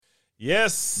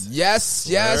Yes. Yes.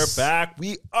 We're back.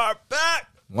 We are back.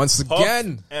 Once Puff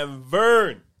again. and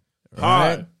Vern.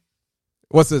 Right.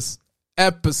 What's this?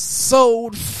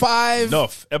 Episode 5.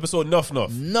 Enough. Episode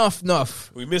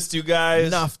Nuff. We missed you guys.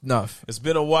 Enough. It's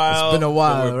been a while. But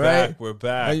we're right? back. We're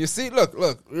back. And you see, look,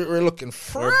 we're looking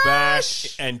fresh. We're back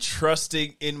and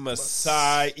trusting in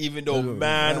Masai, even though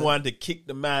man wanted to kick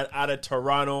the man out of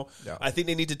Toronto. Yeah. I think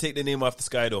they need to take the name off the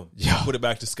Sky Dome. Yeah. Put it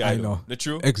back to Sky I Dome. know. The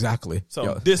true? Exactly.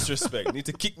 Some disrespect. Need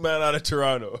to kick man out of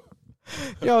Toronto.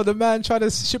 Yo, the man tried to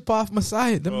ship off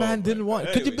Masai. The man didn't want.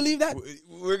 God. Could you believe that?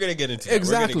 We're going to get into it.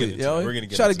 Exactly. We're going to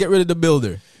get Try to into get rid of the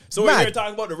builder. So we're here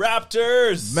talking about the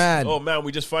Raptors. Man. Oh, man.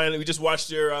 We just watched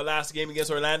their last game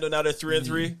against Orlando. Now they're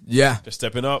 3-3. Yeah. They're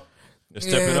stepping up.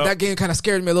 That game kind of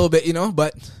scared me a little bit,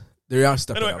 but they are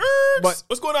stepping Anyway, up. But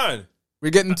what's going on?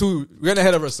 we're getting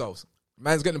ahead of ourselves.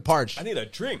 Man's getting parched. I need a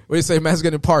drink. What do you say? Man's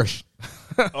getting parched.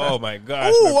 Oh, my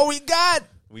gosh. Ooh, what we got?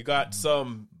 We got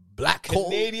some Black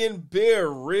Canadian beer,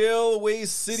 Railway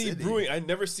City Brewing. I've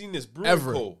never seen this brewing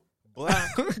Ever. coal.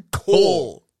 Black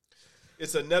Coal.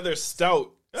 It's another stout.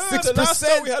 6%. The last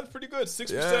stout we had pretty good.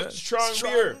 6%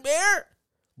 strong beer.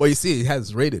 But you see, it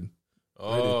has rated.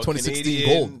 Oh, 2016 Canadian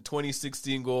gold.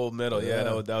 2016 gold medal. Yeah,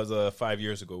 that was 5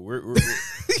 years ago. We're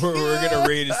gonna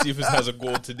rate and see if it has a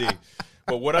gold today.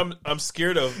 But what I'm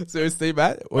scared of. Seriously,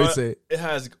 Matt? What do you say? It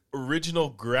has original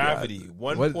gravity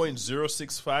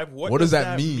 1.065. What does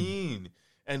that mean?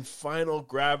 And final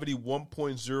gravity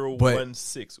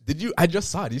 1.016. Did you? I just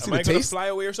saw it. Did you see Am the I gonna taste? fly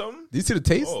away or something? Did you see the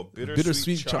taste? Oh,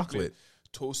 bittersweet chocolate.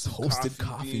 Toasted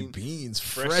coffee beans,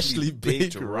 freshly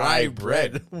baked rye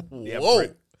bread. Yeah, Whoa.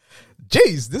 bread.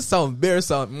 Jeez, this sounds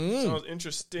Sounds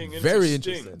interesting. very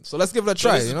interesting. So let's give it a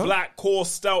try, So this is Black Coal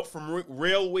Stout from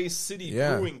Railway City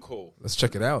Brewing Co. Let's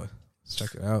check it out.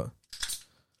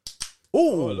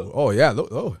 Oh yeah,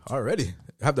 look, already.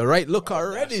 Have the right look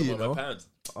already, Some you on my know. pants.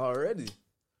 Already.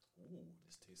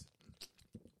 This tastes.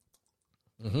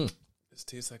 This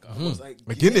tastes like almost like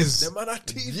Guinness. Them are not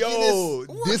teeth Yo,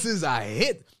 Guinness. this is a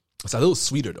hit. It's a little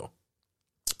sweeter though.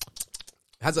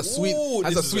 Has a sweet,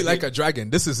 like a dragon.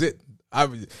 This is it.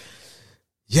 We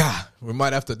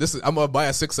might have to. I'm gonna buy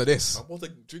a 6 of this. I'm about to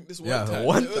drink this Yeah, time.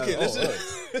 one Okay, time. let's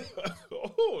just.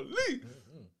 Holy.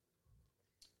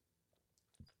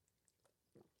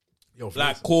 Yo,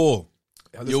 Black Coal.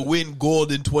 Yeah, You listen, win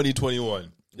gold in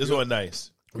 2021. This one nice.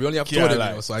 we only have 2 Can't of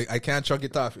them, lie. so I can't chug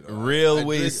it off.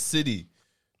 Railway City.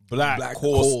 Black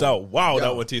Coal Stout. Wow, Yo.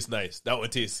 that one tastes nice. That one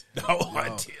tastes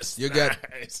You nice.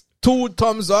 get 2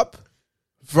 thumbs up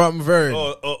from Vern.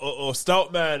 Oh,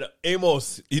 Stout Man,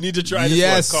 Amos. You need to try this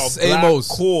Yes, one called Black Amos.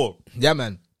 Coal. Yeah,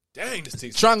 man. Dang, this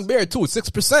tastes Strong beer too,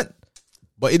 6%.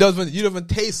 But you don't even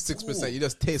taste 6%. You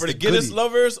just taste for the the Guinness goodie.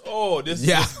 lovers. Oh, this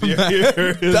Yeah, beer man.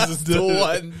 here is That's the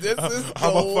one. This is the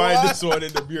I'm gonna find one. this one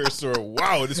in the beer store.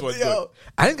 Wow, this one's Yo,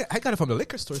 I got it from the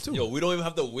liquor store too. good. Yo, we don't even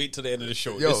have to wait till the end of the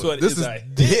show. Yo, this one this is is a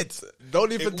the hit. hit.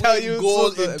 Don't even It tell went you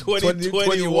gold so in the-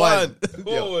 2021.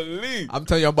 Yo, Holy. I'm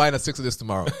telling you, I'm buying a 6 of this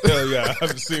tomorrow. Hell yeah, I'm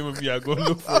the same with you. I go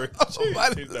look for it. I'm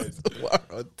buying Tastes this nice.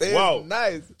 tomorrow. Tastes Wow.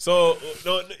 nice. So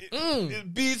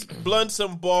it beats Blunt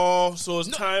some ball. So it's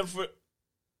time for.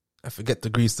 I forget to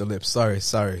grease the lips. Sorry.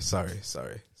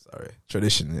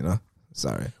 Tradition, you know.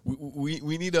 Sorry.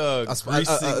 We need a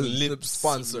greasing lips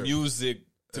sponsor. music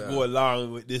to go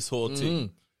along with this whole thing.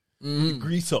 The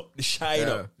grease up, the shine Yeah.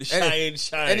 up, the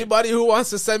shine. Anybody who wants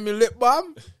to send me lip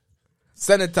balm,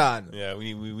 send it on. Yeah,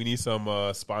 we need some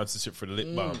sponsorship for the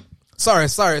lip balm. Sorry.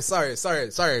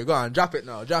 Go on, drop it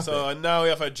now. So now we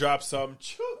have to drop some.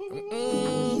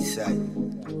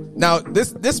 Now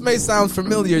this may sound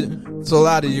familiar to a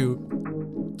lot of you.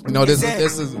 You know, this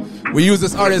is we use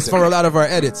this artist for a lot of our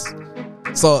edits.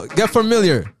 So get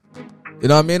familiar. You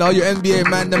know what I mean? All your NBA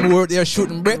man them who are there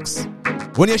shooting bricks.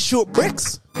 When you shoot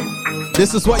bricks,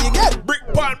 this is what you get. Brick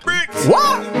pan bricks.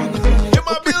 What? You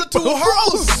might build 2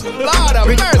 houses. Lord of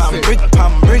mercy.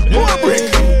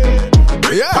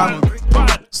 Yeah.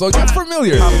 So get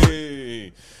familiar.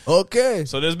 Hey. Okay.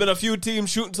 So there's been a few teams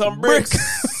shooting some bricks.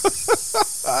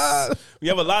 We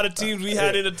have a lot of teams we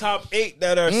had in the top 8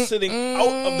 that are sitting out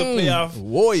of the playoff.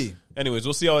 Boy. Anyways,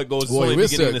 we'll see how it goes. It's Boy, only we'll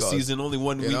beginning of see the how it goes. season. Only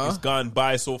 1 week know? has gone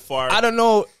by so far. I don't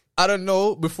know.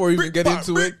 Before we even get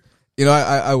into it, you know,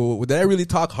 I did I really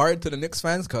talk hard to the Knicks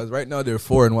fans? Because right now they're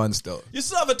 4-1 still. You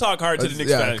still have to talk hard to the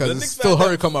Knicks fans. because The it's Knicks still fans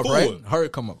hurry are come up, fool. right? Hurry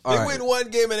come up. All They right. win 1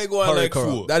 game and they go on Hurry like come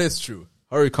fool. up. That is true.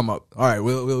 Hurry come up. All right,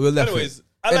 we'll let Anyways, it.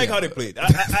 I like how they played. I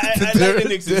like the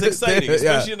Knicks. It's exciting, Yeah.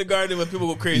 especially in the Garden when people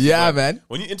go crazy. Yeah, But man.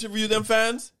 When you interview them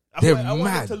fans, They're I want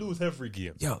mad. them to lose every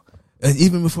game. Yo, and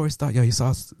even before it started, you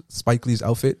saw Spike Lee's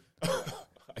outfit.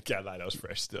 I can't lie, that was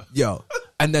fresh still. Yo.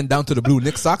 And then down to the blue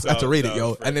Knicks socks. I had to rate it,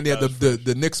 yo. fresh. And then they had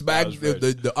the Knicks bag,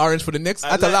 the orange for the Knicks. I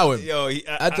had to like- allow him. Yo, I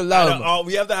had to allow him.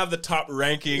 we have to have the top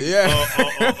ranking Yeah.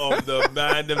 of the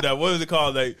man. That what is it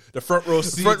called? Like the front row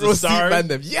seat. Front the row seat stars. man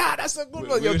them. Yeah, that's a good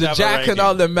one. We Yo, would the have a Jack and ranking.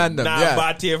 all them man them. Nah, Yeah.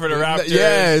 Batia for the Raptors.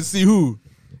 Yeah, see who.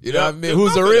 You know what I mean?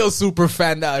 Who's a real super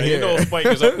fan out And here? you know Spike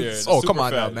is up there. the Oh, come super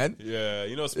on now, fan. man. Yeah,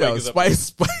 you know Spike Yo, is up there.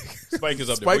 Spike is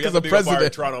up there. Spike We have is to a big up our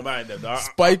president. Toronto man. Our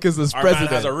Spike is his our man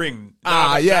president. has a ring.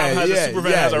 The super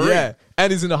fan has a ring.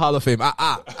 And he's in the Hall of Fame.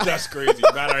 That's crazy.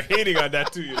 Man, I'm hating on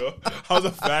that too, you know. How's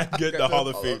a fan get the Hall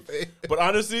of Fame? But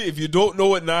honestly, if you don't know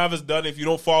what Nav has done, if you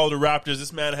don't follow the Raptors,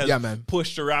 this man has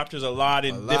pushed the Raptors a lot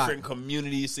in different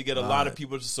communities to get a lot of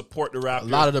people to support the Raptors. A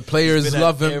lot of the players He's been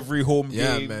love at him. every home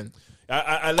Yeah, game. man.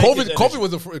 I like his energy.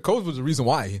 COVID was the reason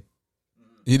why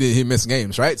he missed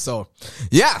games, right? So,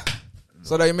 yeah.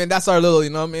 So, I mean, that's our little, you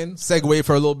know what I mean, segue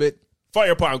for a little bit.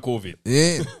 Fire upon COVID.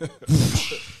 Yeah.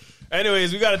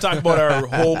 Anyways, we got to talk about our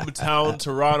hometown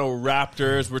Toronto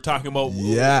Raptors. We're talking about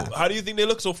how do you think they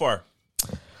look so far?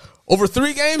 Over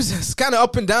 3 games, it's kind of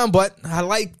up and down, but I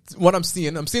like what I'm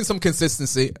seeing. I'm seeing some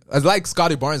consistency. I like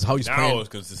Scotty Barnes, how he's Now playing. it's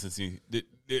consistency.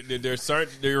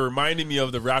 They're reminding me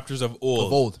of the Raptors of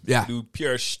old. Yeah. Do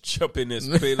pure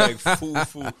chuppiness, play like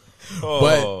foo. Oh.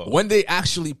 But when they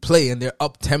actually play and they're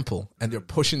up tempo and they're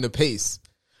pushing the pace,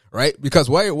 right? Because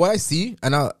what I see,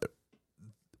 and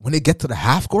when they get to the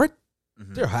half court,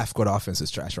 their half court offense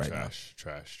is trash right now.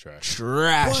 Trash.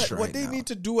 But what they need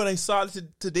to do, and I saw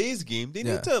today's game, they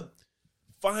need to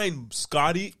find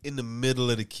Scotty in the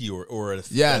middle of the key or at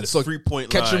a so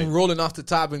 3-point catch line. him rolling off the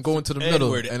top and going to the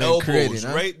middle Where the and then elbows creating.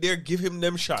 Huh? right there, give him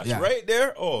them shots right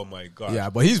there. Oh my god!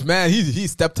 Yeah, but he's man. He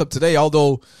stepped up today.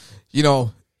 Although, you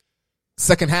know,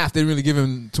 second half they didn't really give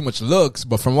him too much looks.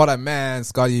 But from what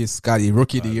Scotty,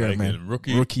 rookie of the year, man. It.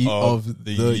 Rookie of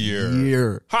the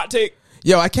year. Hot take.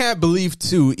 Yo, I can't believe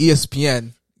too.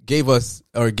 ESPN gave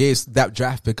that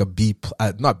draft pick a B,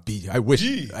 not B. I wish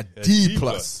a D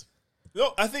plus.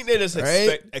 No, I think they just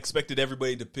expected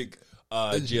everybody to pick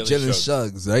Jalen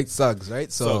Suggs, right? Suggs,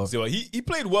 right? So he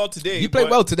played well today. He played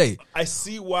well today. I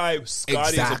see why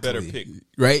Scotty is a better pick,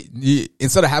 right?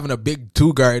 Instead of having a big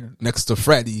 2 guard next to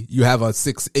Freddie, you have a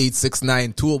 6'8",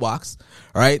 6'9" toolbox,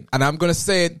 right? And I'm gonna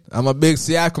say it. I'm a big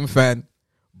Siakam fan,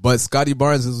 but Scotty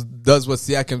Barnes does what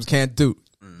Siakam can't do.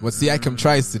 What Siakam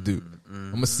tries to do.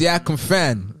 I'm a Siakam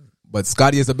fan. But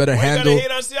Scotty has a better handle. You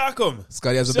gotta hate on Siakam.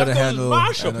 Scotty has a better handle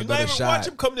and a better shot. Watch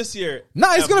him come this year.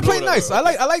 Nah, he's gonna play nice. I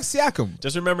like Siakam.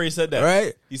 Just remember he said that.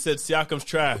 Right? He said Siakam's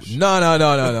trash. No. I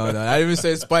didn't even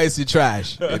say spicy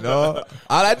trash. You know?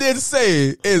 All I did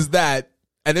say is that,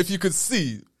 and if you could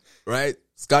see, right,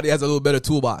 Scotty has a little better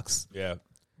toolbox. Yeah.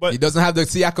 But he doesn't have the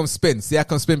Siakam spin.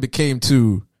 Siakam spin became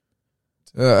too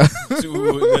whatever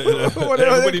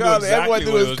they call it. Everyone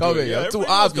knew it was coming. Too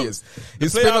obvious.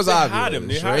 His spin was obvious.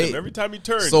 They had him every time he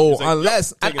turned. So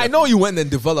unless, I know you went and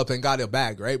developed and got a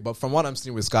bag, right? But from what I'm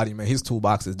seeing with Scotty, man, his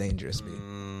toolbox is dangerous,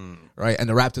 man. Right? And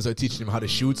the Raptors are teaching him how to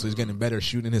shoot, so he's getting better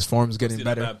shooting. His form's getting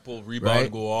better. That pull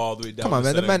rebound go all the way down. Come on,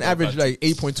 man. The man averaged like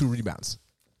 8.2 rebounds.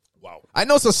 Wow. I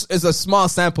know it's a small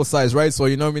sample size, right? So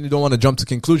you know what I mean? You don't want to jump to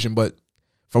conclusion, but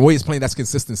from where he's playing, that's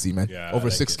consistency, man. Yeah,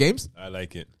 over 6 games. I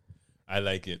like it.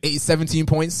 17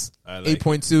 points,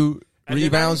 8.2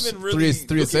 rebounds, really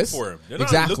 3 assists. For him. They're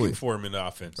not looking for him in the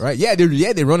offense. Right? Yeah,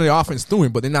 they run the offense through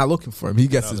him, but they're not looking for him. He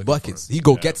gets his buckets. He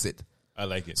gets it. I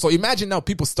like it. So imagine now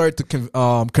people start to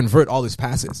convert all his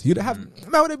passes. You'd have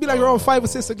man, would it be like around 5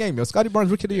 assists a game? Yo, Scotty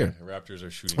Barnes rookie of the year. Raptors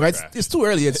are shooting. Right? Trash. It's too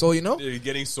early, and so you know they're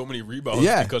getting so many rebounds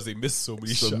because they missed so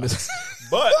many shots.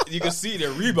 But you can see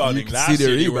they're rebounding. Last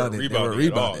year they weren't rebounding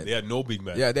at all. They had no big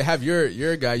man. Yeah, they have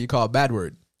your guy you call Bad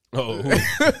Word. Oh,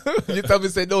 you tell me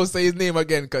don't say his name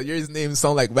again because his name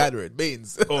sound like Bad Word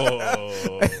Baines.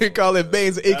 Oh, you call him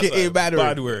Baines, aka Bad Word.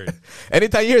 Bad Word.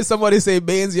 Anytime you hear somebody say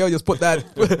Baines, yo, just put that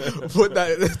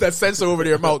that sensor over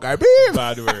their mouth, guy.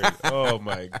 Bad Word. Oh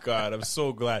my god, I'm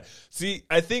so glad. See,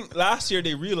 I think last year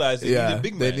they realized they needed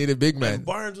big man. They needed big man. And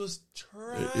Barnes was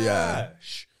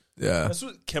trash. Yeah. That's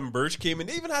what Kem Birch came in.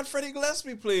 They even had Freddie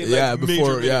Gillespie playing.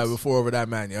 Before over that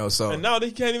man, yo. So and now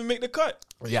they can't even make the cut.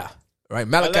 Yeah. Right,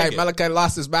 Malachi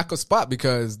lost his backup spot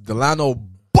because Delano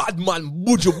Badman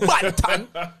Buju Bantan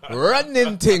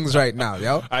running things right now,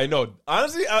 yo. I know.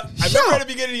 Honestly, I remember at the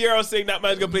beginning of the year I was saying that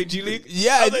man's gonna play G League.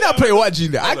 Yeah, he's not playing what G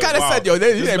League. I kind of said, yo,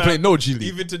 he ain't playing no G League.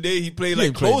 Even today, he played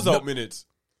like closeout minutes.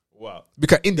 Wow.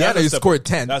 Because Indiana he scored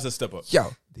 10. That's a step up. Yo,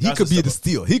 he could be the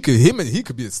steal. He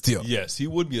could be a steal. Yes, he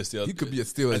would be a steal. He could be a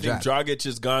steal. I think Dragic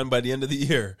is gone by the end of the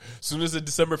year. As soon as the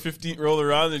December 15th roll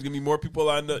around, there's gonna be more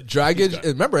people on the Dragic.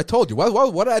 Remember, I told you.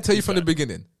 What did I tell you from the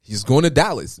beginning? He's going to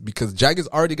Dallas because Dragic's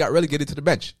already got relegated to the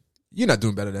bench. You're not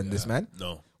doing better than this, man.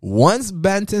 No. Once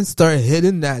Banton start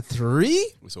hitting that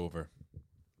three, it's over.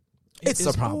 It's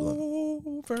a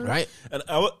problem, right? And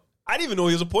I didn't even know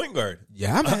he was a point guard.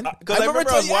 Yeah, man. Because I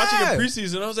remember I was watching him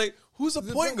preseason. I was like, "Who's a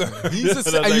point guard?" He's a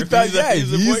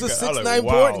 6'9"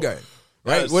 point guard.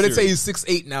 Right? What did say he's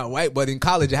 6'8" now, right? But in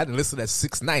college, I had to listed as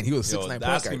 6'9". He was 6'9" point guard.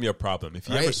 That's gonna be a problem if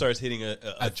he ever starts hitting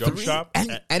a jump shot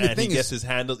and he gets his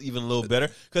handles even a little better,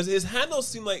 because his handles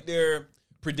seem like they're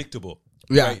predictable.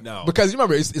 Yeah, right now. Because you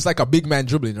remember, it's like a big man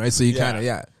dribbling, right? So you kind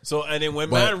of, So, and then when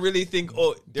man really think,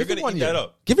 they're going to eat that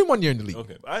up. Give him 1 year in the league.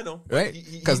 Okay, I know. Right?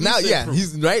 Because now,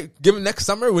 he's right. Give him next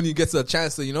summer when he gets a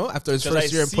chance to, after his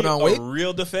first year and put on weight. A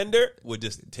real defender would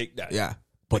just take that. Yeah.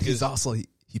 But he's also, he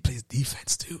plays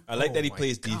defense too. I like that he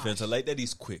plays defense. I like that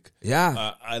he's quick.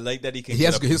 Yeah. I like that he can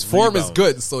his form is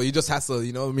good, so he just has to,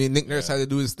 Nick Nurse had to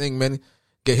do his thing, man.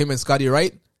 Get him and Scotty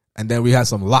right. And then we had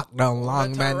some lockdown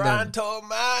long man down. Toronto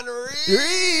man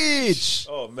reach.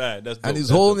 Oh man, that's dope. And he's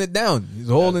holding it down. He's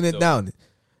holding it down.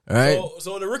 All right.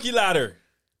 So the rookie ladder.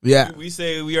 Yeah. We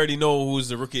say we already know who's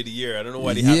the rookie of the year. I don't know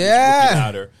why they have this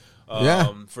rookie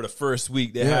ladder. For the first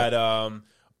week they had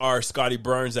our Scotty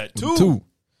Barnes at 2.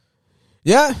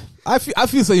 Yeah. I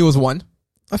feel so he was 1.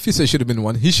 I feel so he should have been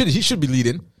 1. He should be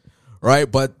leading. Right?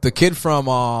 But the kid from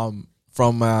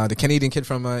the Canadian kid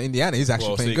from Indiana, he's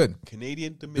actually playing good.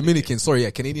 Dominican.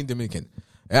 Sorry, Canadian Dominican.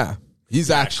 Yeah, he's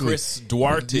actually Chris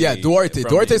Duarte. Yeah, Duarte.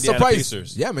 Duarte surprised.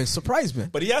 Pacers. Yeah, man, surprised me.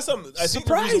 But he has some. I think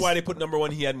the reason why they put number 1,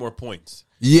 he had more points.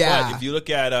 Yeah. But if you look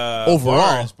at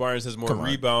overall, Barnes has more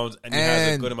rebounds and he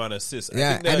has a good amount of assists.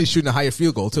 Yeah, and he's shooting a higher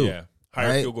field goal too. Yeah,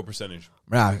 higher field goal percentage.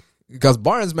 Yeah. Because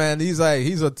Barnes, man, he's a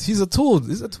tool.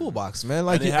 He's a toolbox, man.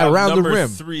 Like around the rim,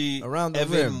 3, around the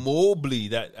Evan rim. Mobley.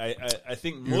 That I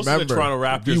think most of the Toronto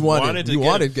Raptors wanted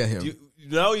to get him.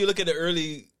 Now you look at the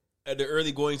early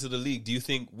goings of the league. Do you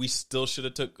think we still should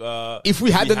have took? If we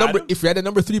had the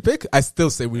number 3 pick, I still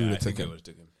say we would have taken him.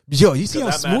 Yo, you see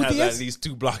how smooth he is? At least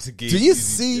 2 blocks a game. Do you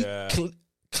see?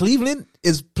 Cleveland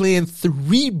is playing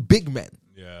 3 big men.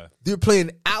 Yeah, they're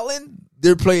playing Allen.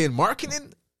 They're playing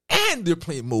Markkanen. And they're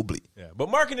playing Mobley. Yeah, but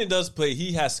Markkanen does play.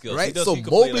 He has skills. Right? So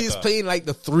Mobley is playing like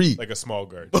the 3. Like a small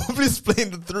guard. Mobley's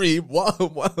playing the 3.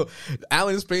 Wow.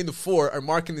 Allen's playing the 4. Or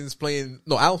Markkanen's playing...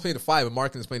 No, Allen's playing the 5 and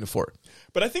Markkanen's playing the 4.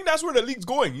 But I think that's where the league's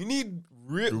going. You need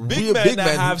big men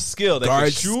that have skill. That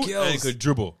can shoot and could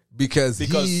dribble. Because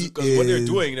what they're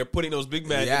doing, they're putting those big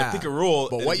men in a pick and roll.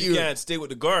 But what you can't stay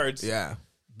with the guards. Yeah.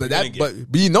 But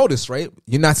you notice, right?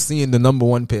 You're not seeing the number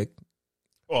 1 pick.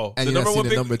 Oh, and the number 1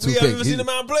 pick, number 2 we pick. haven't even seen the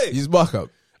man play. He's buck up.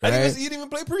 Right? He didn't even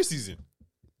play preseason.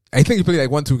 I think he played like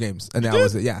 1-2 games, and that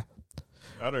was it. Yeah,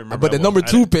 I don't remember. But the number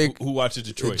 2 pick, who watches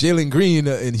Detroit, Jalen Green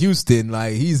in Houston,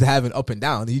 like he's having up and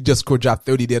down. He just scored dropped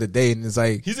 30 the other day, and it's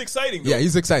like he's exciting. Though. Yeah,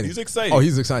 he's exciting. He's exciting. Oh,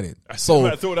 he's exciting. So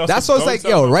that's what it's like.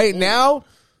 Yo, right now,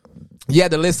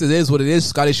 the list is what it is.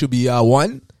 Scotty should be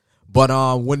 1,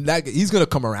 but when he's gonna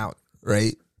come around,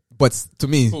 right? But to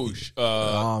me,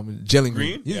 Jalen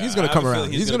Green, he's going to come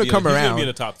around. He's going to come around.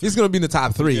 He's going to be in the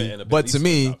top 3. But to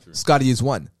me, Scotty is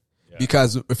 1. Yeah.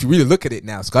 Because if you really look at it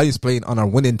now, Scotty's playing on our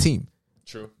winning team.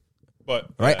 True.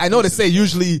 But right, I know they say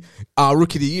usually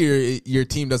rookie of the year, your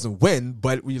team doesn't win,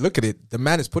 but when you look at it, the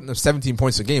man is putting up 17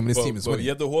 points a game, and his team is winning. You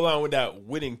have to hold on with that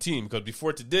winning team because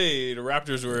before today, the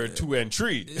Raptors were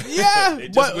 2-3. Yeah, they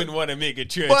just wouldn't want to make it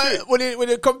 2-3. But when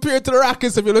it compared to the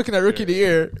Rockets, if you're looking at rookie of the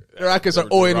year, the Rockets are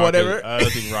 0 whatever. I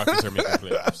don't think Rockets are making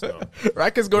playoffs. No.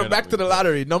 Rockets going back to the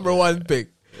lottery, number 1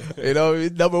 pick.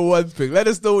 Number 1 pick. Let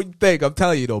us know what you think. I'm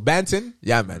telling you though, Banton,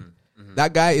 yeah, man,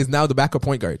 that guy is now the backup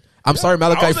point guard. I'm sorry,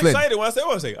 Malachi Flynn. I was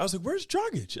excited. I was like, where's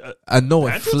Dragic? I know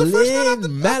it.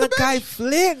 Flynn, Malachi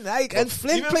Flynn. And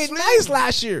Flynn played nice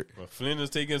last year. Well, Flynn is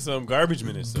taking some garbage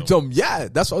minutes. Yeah,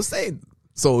 that's what I was saying.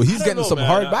 So he's getting some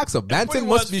hard backs up. Banton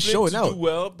must be showing out. Do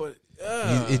well, but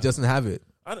he doesn't have it.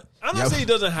 I'm not saying he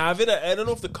doesn't have it. I don't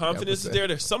know if the confidence is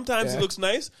there. Sometimes he looks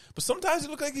nice, but sometimes he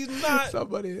looks like he's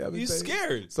not. He's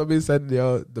scared. Somebody said,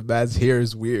 the man's hair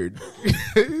is weird.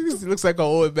 He looks like an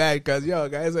old man because,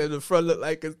 guys in the front look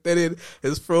like it's thin.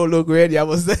 His fro look red. I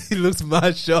was saying he looks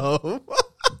macho.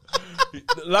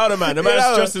 Louder man. The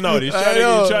man's stressing out. He's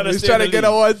trying to get a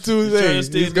 1-2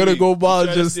 thing. He's going to go ball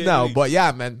just now. But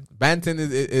yeah, man, Banton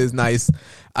is nice.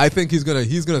 I think he's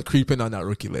gonna creep in on that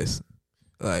rookie list.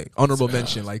 Like honorable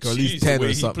mention, like or at least 10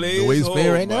 or something. The way he's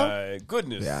playing right now, my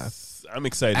goodness, yeah, I'm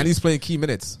excited, and he's playing key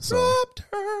minutes. So.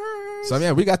 So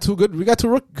yeah, we got two good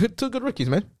rookies,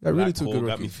 man. Got really two good rookies.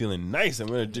 Got me feeling nice. I'm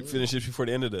gonna finish this before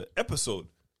the end of the episode.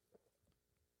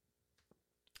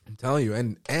 I'm telling you,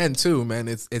 and too, man,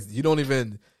 it's you don't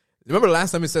even remember the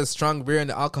last time it said strong beer and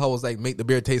the alcohol was like make the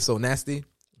beer taste so nasty.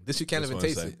 This you can't even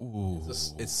taste it.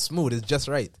 It's smooth. It's just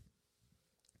right.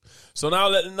 So now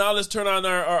let's turn on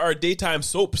our daytime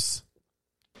soaps.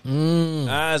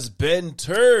 As Ben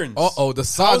turns. The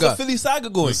saga. How's the Philly saga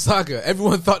going? The saga.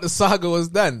 Everyone thought the saga was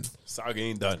done. Saga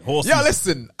ain't done.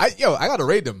 Listen. I gotta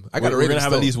rate them. We're gonna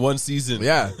have at least one season.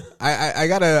 Yeah. I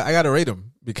gotta rate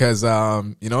him because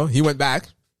he went back.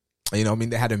 They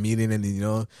had a meeting and he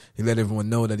let everyone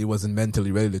know that he wasn't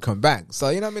mentally ready to come back.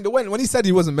 So when he said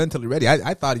he wasn't mentally ready,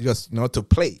 I thought he just to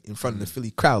play in front of the Philly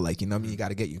crowd, like you got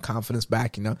to get your confidence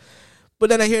back, But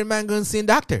then I hear a man going to see a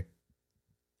doctor.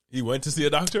 He went to see a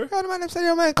doctor? Yeah, the man said,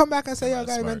 yo, man, come back and say, yo,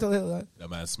 guy, mental health. That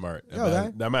man's smart.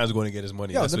 That man's going to get his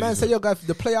money. Yo, the man said, yo, guy,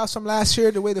 the playoffs from last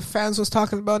year, the way the fans was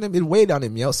talking about him, it weighed on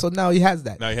him, yo. So now he has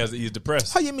that. Now he's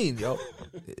depressed. How you mean, yo?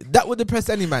 That would depress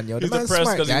any man, yo. He's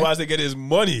depressed because he wants to get his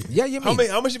money. Yeah, you mean.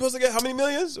 How much he supposed to get? How many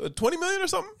millions? 20 million or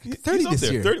something? 30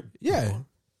 this year. 30. Yeah.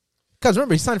 Because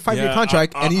remember, he signed a 5-year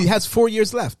contract and he has 4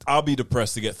 years left. I'll be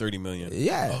depressed to get 30 million.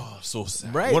 Yeah. Oh, so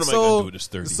sad. Right? What am I going to do with this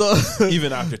 30? So,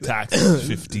 even after taxes,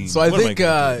 15. So I think,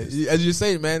 as you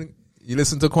say, man, you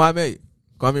listen to Kwame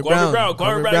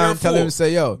Brown tell him to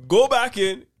say, yo. Go back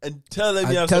in and tell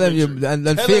him you have tell him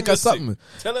and fake us something.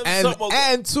 Tell him something.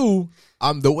 And two,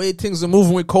 the way things are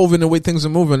moving with COVID and the way things are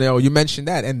moving, you mentioned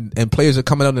that, and players are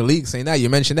coming out in the league saying that. You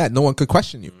mentioned that. No one could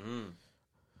question you.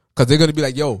 Because they're going to be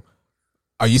like, yo,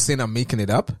 are you saying I'm making it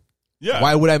up? Yeah.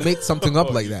 Why would I make something up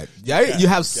like that? Yeah, you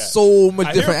have so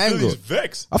much different angles.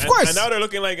 Vexed. Of course. And now they're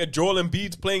looking like a Joel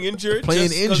Embiid's playing injured. Because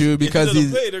they're going to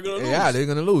lose. Yeah, they're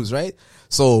going to lose, right?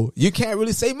 So you can't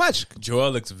really say much.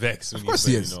 Joel looks vexed. Of course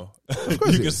he is. Of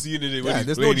course you can see it in it when he's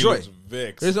there's playing, no joy. He looks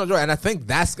vexed. There's no joy. And I think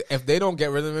that's, if they don't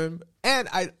get rid of him, and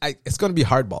it's going to be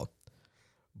hardball.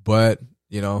 But,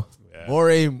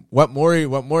 what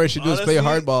Morey should do is play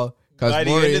hardball. By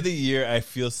the end of the year, I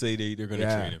feel they're going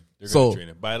to trade him. They're going to trade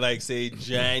him by say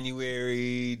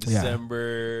January,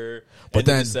 December, but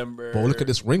look at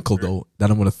this wrinkle though that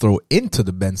I'm going to throw into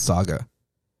the Ben saga,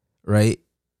 right?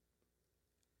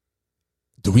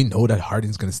 Do we know that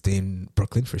Harden's going to stay in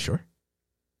Brooklyn for sure?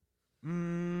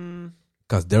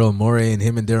 Because Daryl Morey and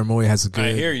Daryl Morey has a good.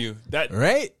 I hear you.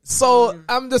 Right. So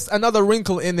I'm just another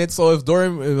wrinkle in it. So if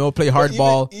Dorian play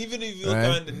hardball, even if you look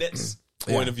on the Nets'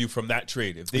 point of view from that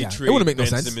trade, if they trade, it wouldn't make no Ben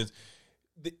sense. Simmons,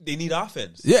 they need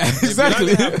offense. Yeah,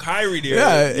 exactly. If you're not have Kyrie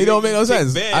there, it don't make no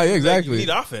sense. Exactly. You need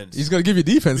offense. He's going to give you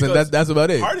defense, and that's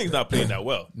about it. Harden's not playing that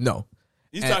well. No.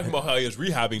 He's talking about how he was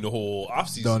rehabbing the whole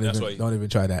offseason. Don't even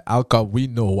try that. We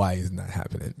know why it's not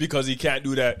happening. Because he can't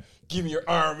do that. Give me your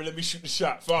arm and let me shoot the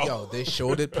shot. Foul. Yo, they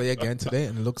showed it play again today,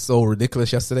 and it looked so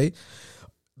ridiculous yesterday.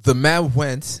 The man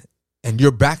went, and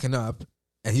you're backing up,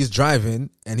 and he's driving,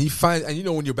 and he finds,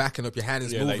 and when you're backing up, your hand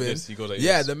is moving. Like this. He goes like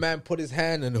this. The man put his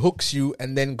hand and hooks you,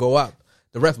 and then go up.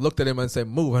 The ref looked at him and said,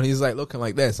 move. And he's like looking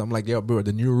like this. I'm like, yo, bro,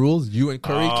 the new rules, you and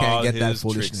Curry can't get that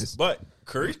foolishness. Tricks. But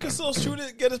Curry can still shoot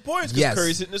it, get his points because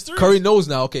Curry's hitting his threes. Curry knows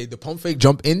now, okay, the pump fake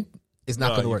jump in is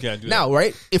not going to work. Now,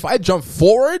 right, if I jump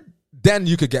forward, then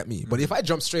you could get me. But if I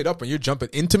jump straight up and you're jumping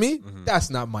into me, that's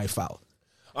not my foul.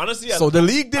 Honestly, the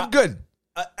league did good.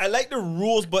 I like the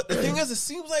rules, but the thing is, it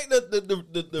seems like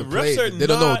the refs are They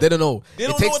don't know. They don't know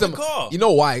what to call. You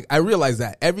know why? I realize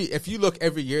that if you look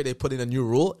every year, they put in a new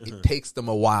rule. It takes them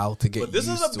a while to get. But this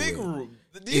used is a big rule.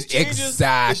 These changes,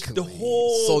 exactly. The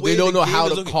whole so they don't know how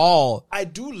to call. I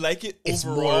do like it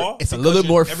overall. It's a little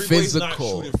more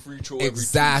physical.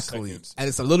 Exactly, and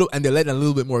it's a little, and they're letting a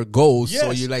little bit more go. Yes.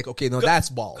 So you're like, okay, no, that's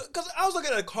ball. Because I was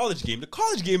looking at a college game. The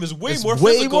college game is way more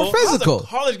physical. How's a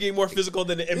college game more physical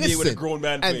than the NBA with a grown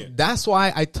man playing? And that's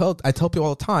why I tell people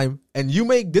all the time. And you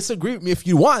may disagree with me if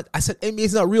you want. I said NBA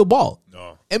is not real ball.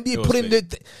 No, NBA put in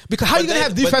because how are you gonna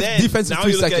have defense in 3 seconds? Now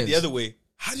you look at it the other way.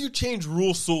 How do you change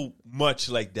rules so much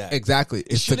like that? Exactly.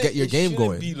 It's to get your game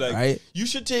going, right? You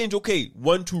should change,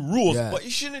 1-2 rules, but you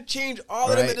shouldn't change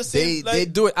all of them at the same time. They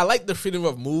do it. I like the freedom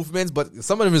of movements, but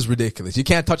some of them is ridiculous. You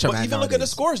can't touch a man. Even nowadays. look at the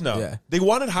scores now. Yeah. They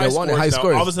wanted high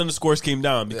scores. All of a sudden the scores came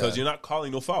down because you're not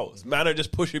calling no fouls. Man are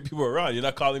just pushing people around. You're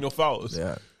not calling no fouls.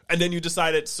 Yeah. And then you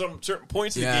decide at some certain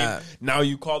points in the game, now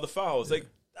you call the fouls.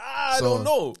 I don't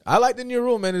know. I like the new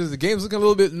rule, man. The game's looking a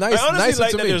little bit nice. I honestly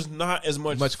like that there's not as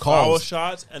much foul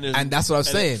shots, and that's what I'm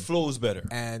saying. It flows better.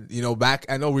 And back,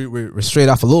 I know we're straight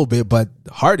off a little bit, but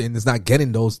Harden is not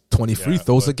getting those 20 free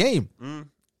throws a game.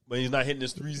 But he's not hitting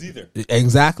his threes either.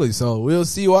 Exactly. So we'll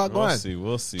see what going on.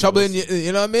 We'll see. Trouble in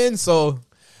you know what I mean? So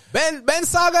Ben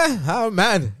Saga, oh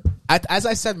man. As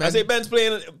I said, man. I say Ben's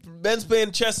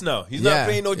playing chess now. He's not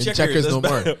playing no checkers no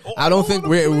more. I don't think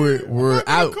we're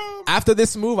out. After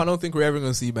this move, I don't think we're ever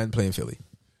going to see Ben play in Philly.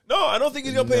 No, I don't think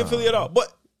he's going to play in Philly at all.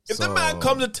 But if the man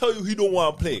comes to tell you he don't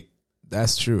want to play.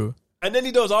 That's true. And then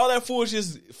he does all that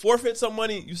foolishness, forfeit some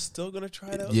money, you still going to try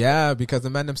it out? Yeah, because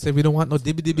the man them say we don't want no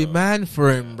dibby man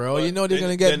for him, bro. But you know they're going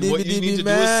to get dibby man. What you need to do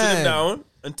is sit him down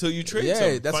until you trade him.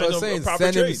 Yeah, that's what I'm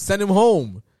saying. Send him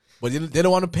home. But they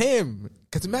don't want to pay him.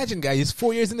 Because imagine, guy, he's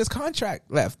 4 years in his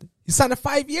contract left. He signed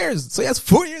 5 years, so he has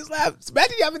 4 years left. So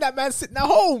imagine having that man sitting at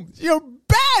home. You're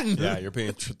banned. Yeah, you're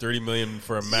paying $30 million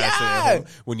for a man sitting at home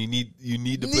when you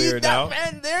need the player now.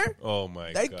 That man there. Oh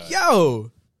my god.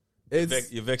 Yo.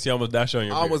 You vex, you almost dashed on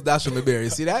your bear. I almost dashed on my bear. You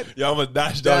see that? You almost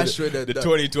dashed on the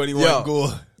 2021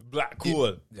 goal. Black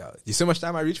cool. Yeah. You see how much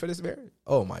time I reach for this beer?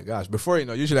 Oh my gosh. Before,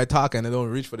 usually I talk and I don't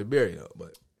reach for the beer,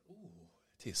 but. Ooh,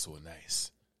 it tastes so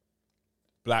nice.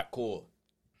 Black coal.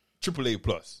 AAA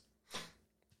plus.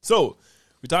 So,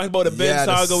 we talked about the Ben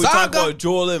saga. We talked about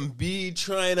Joel Embiid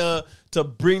trying to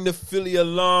bring the Philly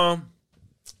along.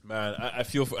 Man, I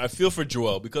feel for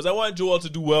Joel because I want Joel to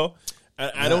do well.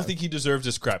 And I don't think he deserves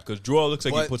this crap because Joel looks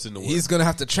like he puts in the work. He's going to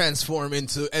have to transform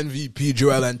into MVP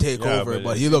Joel and take over,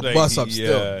 but he looked bust up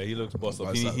still. Yeah, he looks bust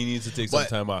up. He needs to take some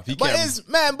time off.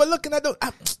 But looking at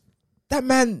that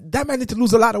man need to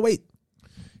lose a lot of weight.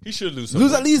 He should lose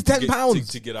at least 10 pounds.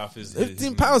 To get off his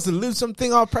 15 pounds to lose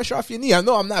something off pressure off your knee. I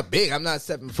know I'm not big. I'm not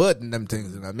 7 foot and them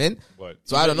things, you know what I mean?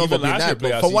 So I don't know about being that.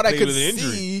 But from what I could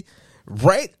see,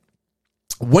 right?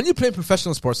 When you play in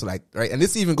professional sports, right, and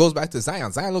this even goes back to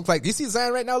Zion. Zion looks like, you see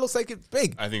Zion right now looks like it's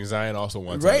big. I think Zion also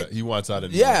wants out. He wants out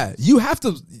of you have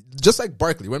to, just like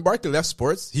Barkley. When Barkley left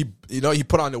sports, he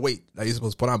put on the weight that he's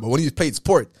supposed to put on. But when he played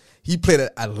sport, he played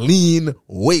a lean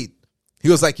weight. He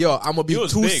was like, yo, I'm going to be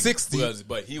 260.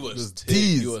 But he was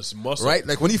D's. He was muscle. Right?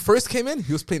 Like when he first came in,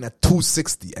 he was playing at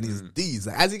 260 and he's D's.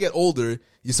 Like, as you get older,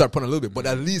 you start putting a little bit. But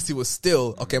at least he was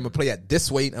still, okay, I'm going to play at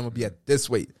this weight. I'm going to be at this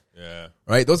weight. Yeah.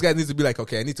 Right? Those guys need to be like,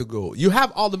 okay, I need to go. You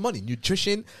have all the money,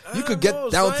 nutrition. You could get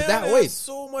down to that weight.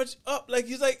 So much up. Like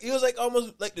he was like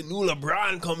almost like the new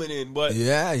LeBron coming in. But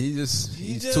yeah, he's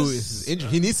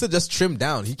injured. He needs to just trim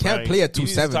down. He can't play at 270. He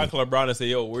needs to talk to LeBron and say,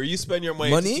 yo, where you spend your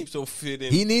money to keep so fit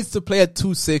in? He needs to play at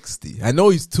 260. I know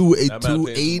he's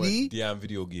 280. Damn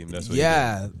video game. That's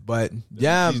what but these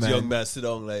man. young men sit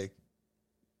down like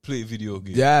play video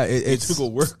games. Yeah, it's to go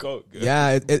work out.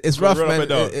 Yeah, it's rough, man.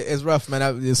 It's rough,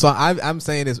 man. So I'm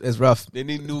saying it's rough. They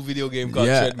need a new video game called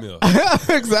Treadmill.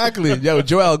 Exactly. Yo,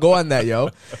 Joel, go on that,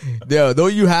 yo. Though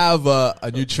you have a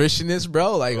nutritionist,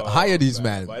 bro, like hire these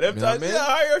men.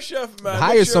 Hire a chef, man.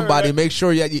 Hire somebody. Make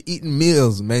sure you're eating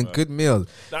meals, man. Good meals.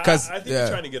 Because I think he's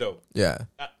trying to get out. Yeah.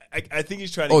 I think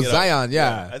he's trying to get Zion, out.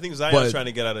 yeah. I think Zion's trying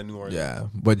to get out of New Orleans. Yeah.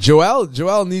 But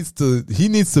Joel needs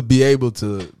to be able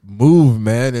to move,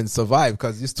 man, and survive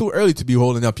because it's too early to be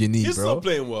holding up your knee, He's bro. Still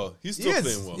playing well. He's still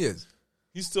playing well. He is.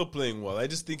 He's still playing well. I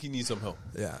just think he needs some help.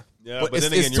 Yeah. But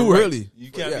then it's too early.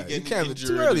 You can't be getting injured. It's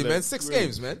too early, man. 6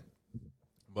 games, man.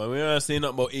 But we're not saying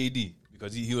nothing about AD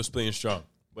because he was playing strong.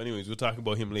 But anyways, we'll talk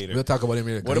about him later. We'll talk about him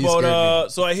later. What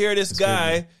about so I hear this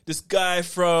guy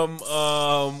from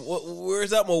where is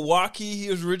that? Milwaukee. He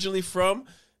was originally from.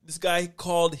 This guy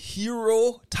called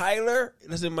Hero Tyler.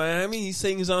 That's in Miami. He's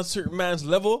saying he's on a certain man's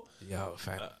level. Yo,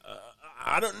 fact.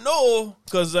 I don't know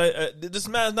because this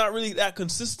man's not really that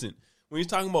consistent. When you're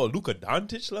talking about Luka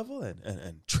Doncic level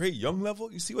and Trae Young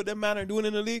level, you see what that man are doing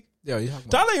in the league? Yeah,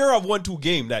 Tyler Hero have 1-2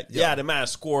 game that the man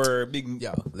score big.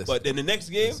 But in the next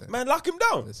game, man, lock him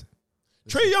down.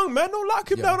 Trae Young, man, don't lock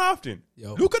him down often.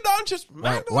 Luka Doncic,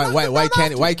 man,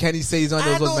 why can't he say he's on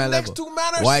those man level?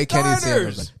 Why can't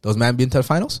he say those man been to the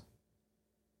finals?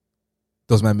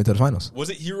 Those men been to the finals. Was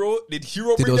it Hero? Did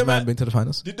Hero bring those men to the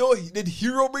finals? Did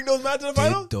Hero bring those men to the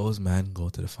finals? Did those men go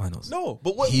to the finals? No,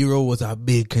 but what? Hero was a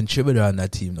big contributor on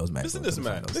that team. Those men. Listen to this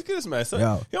man. Look at this man,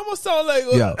 son. He almost sound like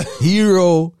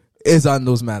Hero is on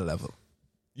those man level.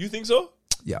 You think so?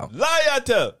 Yeah. Lie, I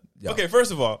tell. Okay,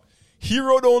 first of all,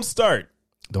 Hero don't start.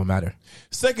 Don't matter.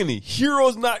 Secondly,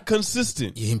 Hero's not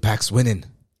consistent. He impacts winning.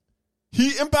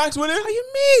 He impacts winning? What do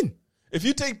you mean? If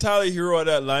you take Tyler Hero out of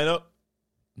that lineup,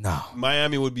 no,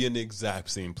 Miami would be in the exact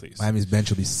same place. Miami's bench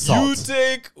will be salt.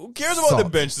 Who cares about the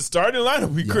bench? The starting lineup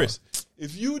will be Chris.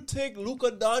 If you take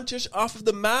Luka Doncic off of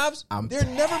the Mavs, they're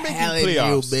never making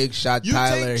playoffs. You big shot you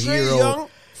Tyler take Hero Young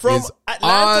from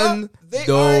Atlanta, on they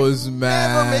those are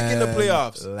never making the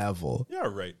playoffs level. Yeah,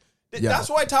 right. That's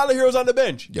why Tyler Hero's on the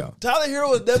bench. Yeah. Tyler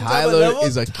Hero is Tyler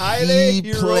is a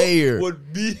key player.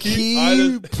 Would be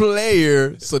key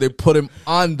player, so they put him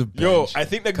on the bench. Yo, I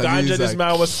think the ganja this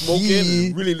man was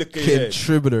smoking really looking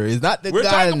contributor. It's not the We're ganja.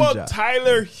 talking about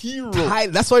Tyler Hero.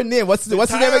 That's what name. What's his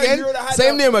name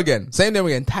again? Same name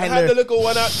again. Tyler. I had to look at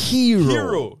one out.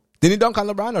 Hero. Did he dunk on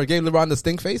LeBron or gave LeBron the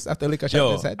stink face after Lakers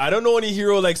shot his head? I don't know any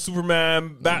hero like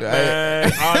Superman,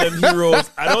 Batman, all them heroes.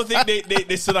 I don't think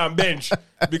they sit on bench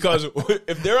because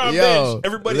if they're on bench,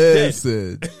 everybody's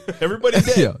dead. Everybody's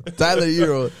dead. Yo, Tyler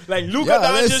Hero. Like Luka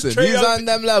Doncic, Trae Young, on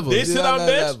them levels. They sit on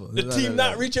bench. The team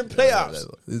not reaching playoffs.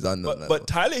 He's on them but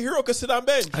Tyler Hero could sit on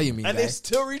bench. How you mean? And they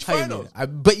still reach finals. I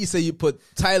bet you say you put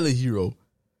Tyler Hero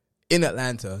in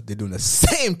Atlanta, they're doing the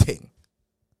same thing.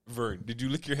 Vern, did you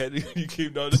lick your head when you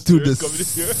came down the stairs coming in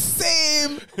here?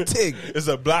 Same thing. It's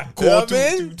a black core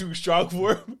too strong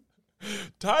for him.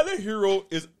 Tyler Hero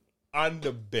is on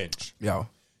the bench. Yo.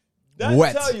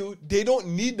 That tell you they don't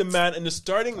need the man in the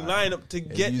starting lineup to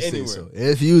get anywhere. So.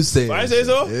 If you say so. I say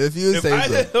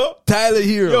so. Tyler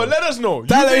Hero. Yo, let us know.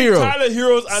 Tyler Hero. Tyler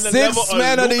Hero's on the level of Sixth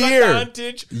man of the year.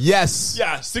 Doncic. Yes.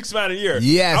 Yeah, 6th man of the year.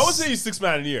 Yes. I would say he's 6th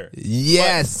man of the year.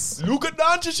 Yes. Luka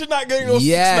Doncic is not getting no 6th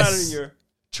man of the year.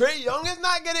 Trae Young is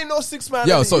not getting no 6th man of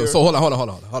the year. So hold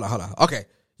on. Okay.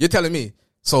 You're telling me,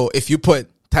 so if you put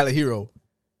Tyler Hero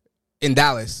in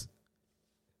Dallas,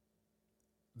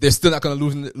 they're still not going to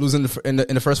lose in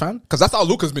the first round? Because that's all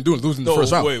Luka's been doing, losing the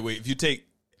first round. Wait.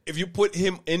 If you put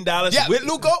him in Dallas with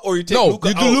Luka, or you take Luka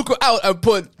out? No, you do Luka out and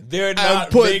put... They're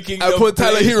not making the playoffs. I put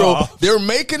Tyler Hero. They're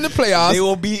making the playoffs. They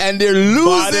will be and they're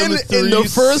losing in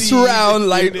the first round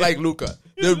like Luka.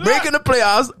 They're making the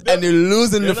playoffs and they're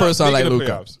losing the first round like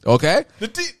Luka. Okay? You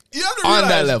have to realize, on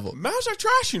that level. Mavs are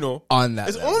trash, On that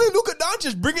it's level. only Luka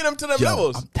Doncic bringing them to them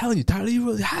levels. I'm telling you, Tyler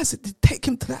Hero has it to take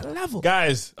him to that level.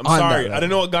 Guys, I'm sorry. I don't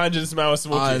know what ganja this man was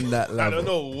smoking. On that level. I don't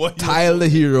know what Tyler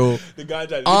Hero the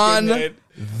ganja on that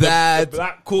the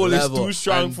black coal level. Is too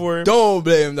strong for him. Don't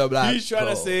blame the black He's trying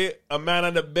to say a man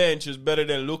on the bench is better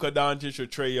than Luka Doncic or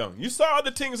Trae Young. You saw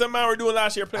the things that man were doing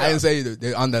last year. I didn't say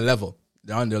they're on their level.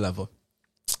 They're on their level.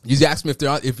 You asked me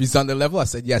if he's on their level. I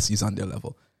said yes, he's on their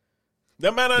level.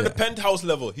 That man on the penthouse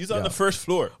level. He's on the first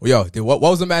floor. Yo, what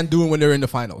was the man doing when they were in the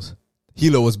finals?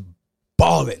 Hilo was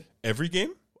balling. Every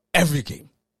game? Every game.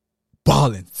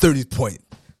 Balling. 30 point,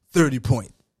 20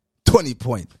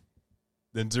 point.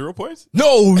 Then 0 points?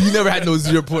 No, he never had no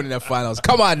 0 point in that finals.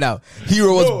 Come on now.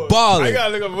 Hero was balling. I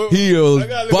gotta look up. He was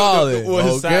balling.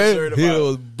 Okay? He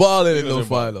was balling in those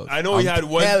finals. I know he had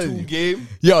 1-2 game.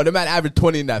 Yo, the man averaged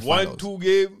 20 in that finals. 1-2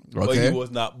 game, but he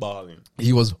was not balling.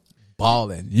 He was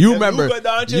balling. You remember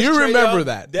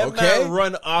that. That man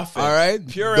run offense. All right?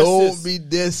 Pure Don't assist. be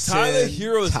this. Tyler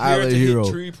Hero is here to hit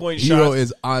 3-point shots. Hero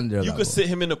is on their level. You could sit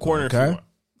him in the corner if you want.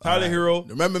 Tyler Hero.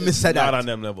 Remember me said that. Not on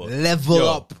them level. Level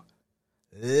up.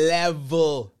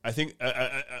 Level. I think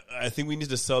we need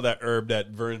to sell that herb that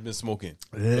Vern's been smoking.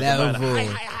 Level.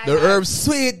 The herb's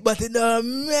sweet, but it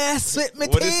don't mess with me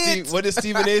teeth. What does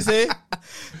Stephen A say?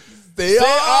 Stay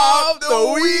off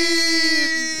the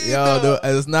weed. Yo,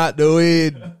 it's not the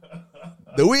weed.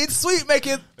 The weed's sweet, make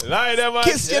it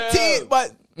kiss your teeth,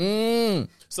 but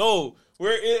So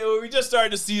we just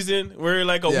started the season. We're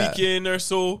like a weekend or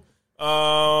so.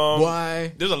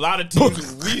 Why? There's a lot of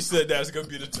teams we said that's gonna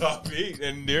be the top 8,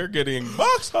 and they're getting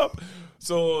boxed up.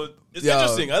 So it's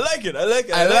interesting. I like it. I like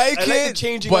the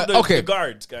changing of the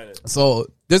guards, kind of. So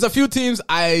there's a few teams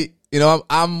there's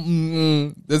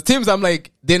teams I'm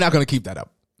like, they're not gonna keep that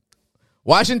up.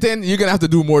 Washington, you're gonna have to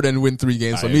do more than win 3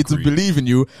 games for me to believe in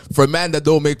you. For a man that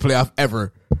don't make playoff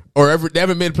ever. They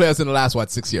haven't made playoffs in the last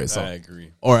 6 years. So. I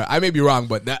agree. Or I may be wrong,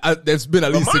 but there's been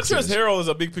at least 6 years. Montrezl Harrell is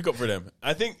a big pickup for them.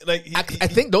 I think I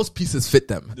think those pieces fit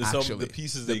them. The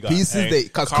pieces they got.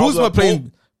 Because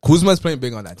Kuzma's playing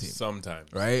big on that team.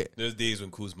 Sometimes, right? There's days when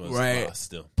Kuzma's lost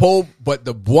still. Pope, but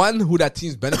the one who that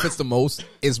team benefits the most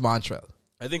is Montrezl.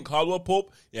 I think Caldwell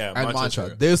Pope, and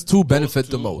Montrezl. There's two benefit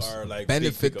the most.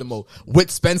 Benefit the most. With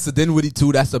Spencer Dinwiddie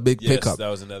too, that's a big pickup. That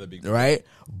was another big pickup. Right?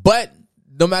 But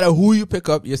no matter who you pick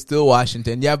up, you're still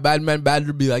Washington. You have bad man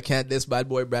Bradley. I can't this bad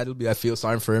boy Bradley. I feel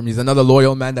sorry for him. He's another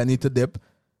loyal man that need to dip.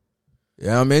 You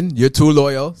know what I mean? You're too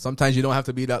loyal. Sometimes you don't have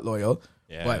to be that loyal.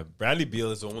 Yeah, but Bradley Beal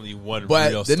is the only one star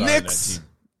real in that team.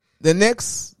 The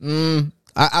Knicks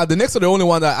are the only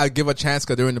one that I give a chance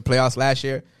because they were in the playoffs last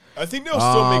year. I think they'll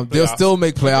still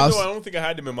make playoffs. I don't think I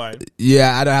had them in mind.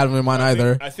 Yeah, I don't have them in mind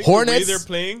either. I think Hornets, the way they're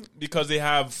playing, because they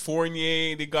have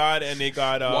Fournier, they got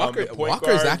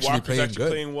Walker's actually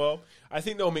playing well. I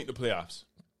think they'll make the playoffs.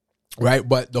 Right,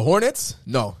 but the Hornets,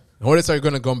 no. The Hornets are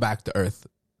going to go back to earth,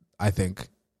 I think.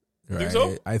 Right? Think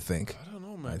so? I think. I don't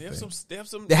know, man. They have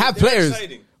some. They have players.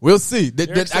 Exciting. We'll see.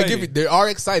 They are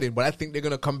exciting, but I think they're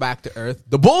gonna come back to earth.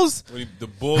 The Bulls. The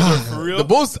Bulls are for real. The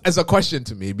Bulls is a question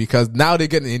to me because now they're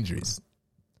getting injuries.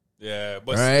 Yeah,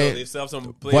 but still, they still have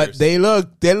some players. But they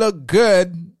look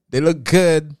good. They look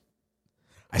good.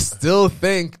 I still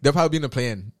think they'll probably be in the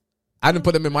play-in. I didn't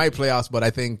put them in my playoffs, but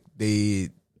I think they.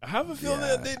 I have a feeling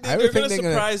that they're going to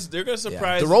surprise. They're going to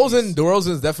surprise.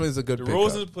 DeRozan definitely is a good.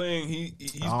 DeRozan's playing.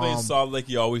 He's playing solid like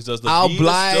he always does. Levine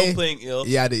is still playing ill.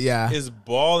 Yeah. Is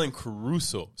Ball and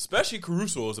Caruso, especially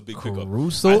Caruso, is a big pickup. I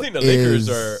think the Lakers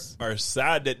are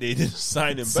sad that they didn't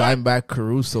sign him back. Sign back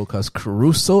Caruso because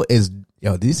Caruso is.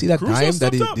 Yo, did you see that dime?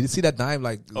 Did you see that dime?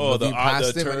 Like,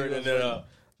 the turn and then.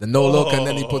 The no look, and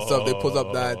then he puts up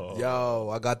that.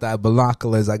 Yo, I got that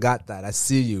binoculars. I got that. I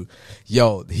see you.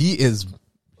 Yo,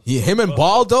 him and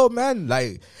Ball though, man.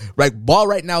 Like Ball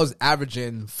right now is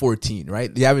averaging 14,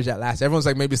 right? The average at last. Everyone's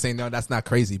like maybe saying no, that's not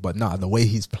crazy, but no, the way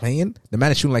he's playing, the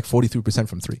man is shooting like 43%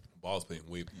 from three. Ball's playing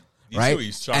way. Right?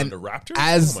 He's shot the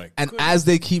Raptors. As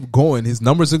they keep going, his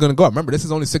numbers are going to go up. Remember, this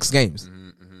is only 6 games.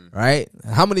 Right?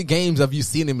 How many games have you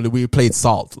seen him where he played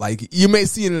Salt? Like, you may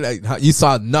see you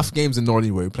saw enough games in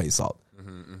Northern where he played Salt.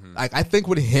 Like, I think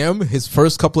with him, his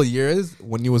first couple of years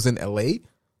when he was in LA,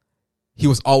 he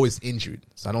was always injured.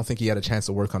 So I don't think he had a chance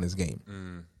to work on his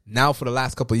game. Now for the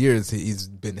last couple of years, he's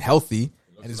been healthy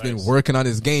and he's been working on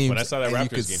his game. When I saw that Raptors you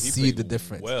could game, he see the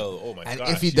difference. Well, oh my god! And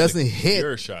if he doesn't hit,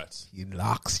 your shots, he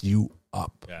locks you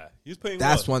up. Yeah, he's playing.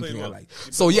 That's one thing I like.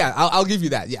 So yeah, I'll give you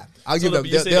that. Yeah, I'll give them.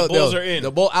 The Bulls are in.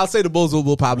 I'll say the Bulls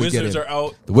will probably get in. Wizards are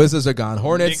out. The Wizards are gone.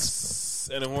 Hornets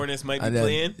and the Hornets might be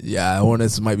playing. Yeah,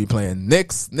 Hornets might be playing.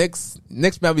 Knicks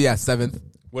maybe at 7th.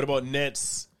 What about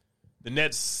Nets? The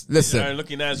Nets are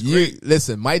looking as great.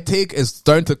 Listen, my take is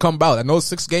starting to come out. I know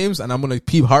 6 games, and I'm going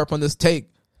to harp on this take.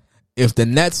 If the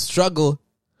Nets struggle,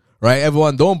 right,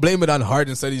 everyone, don't blame it on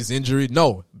Harden said he's injured.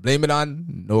 No, blame it on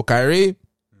no Kyrie.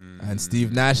 And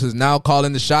Steve Nash is now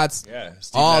calling the shots. Yeah,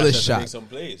 all the shots.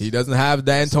 He doesn't have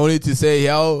D'Antoni to say,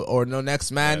 yo, or no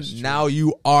next man. Now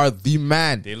you are the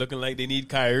man. They're looking like they need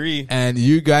Kyrie. And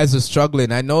you guys are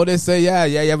struggling. I know they say, you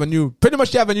have a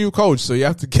new coach, so you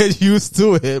have to get used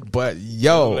to it. But,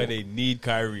 yo. Like they need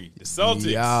Kyrie. The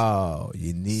Celtics. Yo,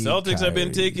 you need Celtics Kyrie. Have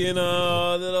been taking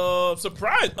a little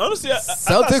surprise. Honestly,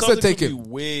 Celtics are taking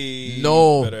way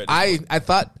better. I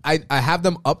thought I have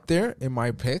them up there in my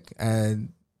pick,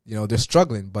 and you know, they're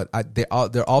struggling, but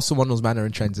they're also one of those men that are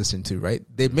in transition too, right?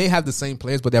 They may have the same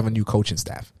players, but they have a new coaching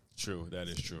staff. True, that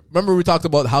is true. Remember we talked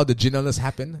about how the Ginellas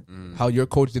happened? How your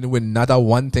coach didn't win not a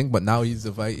one thing, but now he's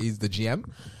the GM.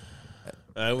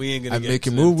 We ain't gonna make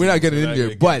a move. We're not getting in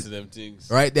there, but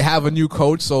right, they have a new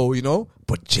coach, so you know.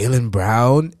 But Jaylen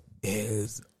Brown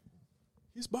he's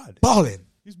bad, balling.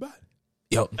 He's bad.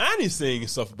 Yo. And he's saying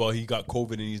stuff about he got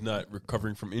COVID and he's not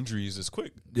recovering from injuries as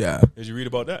quick. Yeah. Did you read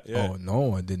about that? Yeah. Oh,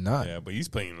 no, I did not. Yeah, but he's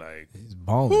playing like... He's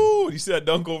balling. Ooh, you see that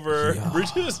dunk over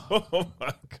Bridges? Oh,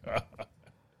 my God.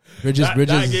 Bridges.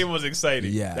 That game was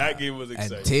exciting. Yeah. That game was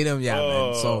exciting. And Tatum,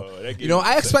 man. So, you know,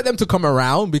 I expect them to come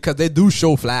around because they do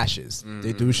show flashes.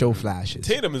 They do show flashes.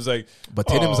 Tatum is like... But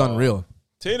Tatum's unreal.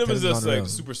 Tatum is just like a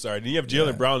superstar. And you have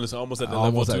Jaylen Brown is almost at the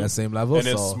level too. At the same level. And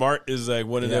then Smart is like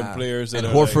one of them players. And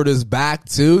Horford is back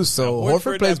too. So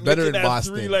Horford plays better in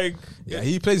Boston.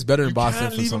 He plays better in Boston. You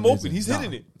can't leave him open. He's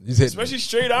hitting it. He's hitting Especially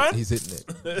straight on. He's hitting it.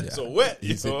 It's so wet.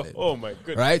 Oh my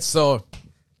goodness. Right. So,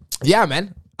 yeah,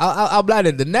 man. I'll blind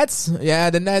it. The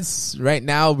Nets right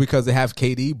now because they have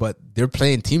KD, but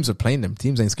teams are playing them.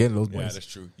 Teams ain't scared of those boys. Yeah, that's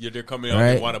true. Yeah, they're coming out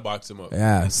and want to box them up.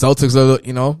 Yeah.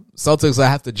 Celtics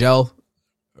have to gel.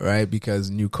 Right,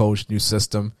 because new coach, new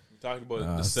system. Talking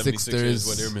about the 76ers,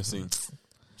 what they're missing.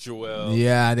 Joel.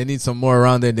 Yeah, they need some more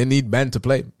around there. They need Ben to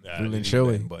play.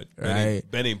 But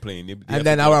Ben ain't playing. And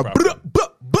then our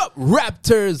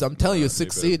Raptors. I'm telling you,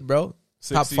 6th seed, bro.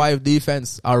 Top 5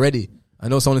 defense already. I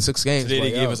know it's only 6 games. Today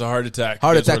they gave us a heart attack.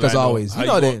 Heart attack as always. How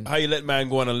you let man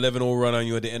go on an 11-0 run on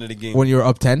you at the end of the game? When you're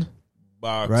up 10?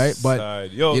 Box right, but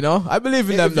side. Yo, you know, I believe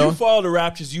in them. If you follow the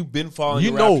Raptors, you've been following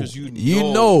the Raptors.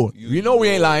 You know we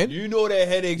ain't lying. You know their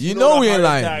headaches. You know we ain't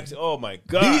lying. Attacks. Oh my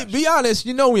god! Be honest.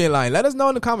 You know we ain't lying. Let us know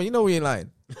in the comment. You know we ain't lying.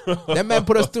 That man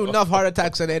put us through enough heart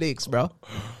attacks and headaches, bro.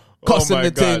 Cussing the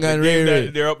thing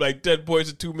and they're up like 10 points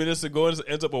in 2 minutes ago and it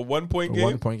ends up a 1-point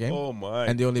game. 1-point game. Oh my!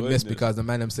 And they only missed because the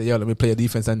man them say, "Yo, let me play a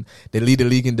defense," and they lead the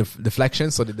league in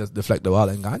deflection, so they just deflect the ball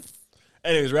and gone.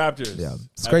 Anyways, Raptors. Yeah,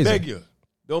 it's crazy. I beg you.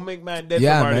 Don't make man dead from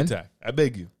heart attack. I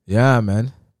beg you. Yeah,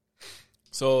 man.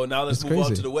 So now let's move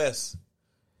on to the West.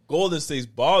 Golden State's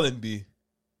balling, B.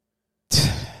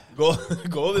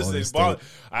 Golden State's balling.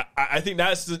 I think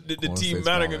that's the team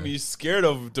man are going to be scared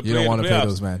of to play. You don't want to play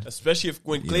those, man. Especially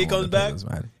when Klay comes back.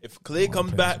 If Klay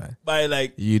comes back by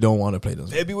like you don't want to play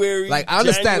those. February. Like I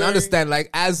understand. Like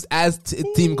as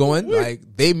team going, like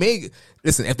they may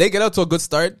listen. If they get out to a good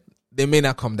start, they may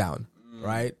not come down,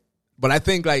 right? But I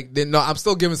think like I'm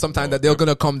still giving some time that they're going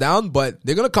to come down, but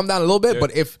they're going to come down a little bit.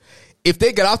 But if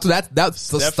they get off to that's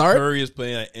the Steph start. Curry is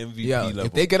playing at MVP level.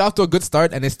 If they get off to a good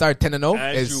start and they start 10-0,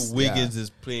 Andrew Wiggins is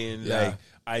playing like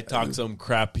I talk some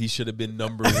crap. He should have been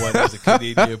number 1 as a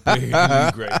Canadian player in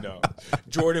the league right now.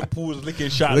 Jordan Poole's licking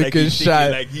shot like he's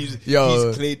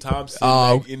Klay Thompson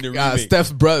like in the remake.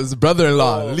 Steph's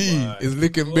brother-in-law Lee is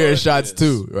licking bare shots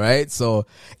too, right? So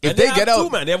if they get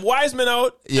out, man, they have Wiseman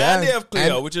out, and they have Klay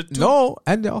out, which are 2. No,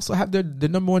 and they also have their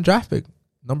number 1 draft pick.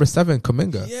 Number 7,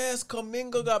 Kuminga. Yes,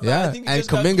 Kuminga got back. Yeah, I think and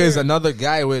Kuminga is another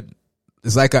guy with.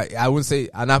 It's like I wouldn't say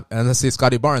I'm not say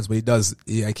Scotty Barnes, but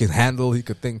he can handle, he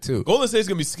could think too. Golden State's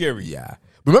gonna be scary. Yeah,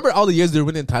 remember all the years they were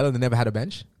winning title and they never had a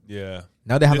bench. Yeah,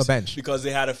 now they have a bench because they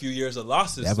had a few years of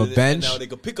losses. They have a bench, and now they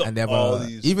can pick up and they have all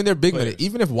these. Even their big men,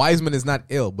 even if Wiseman is not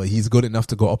ill, but he's good enough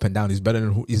to go up and down. He's better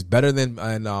than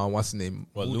what's the name?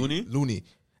 What, Looney,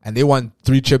 and they won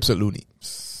 3 chips at Looney.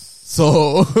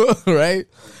 So right,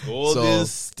 Golden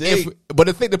State. But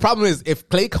the problem is if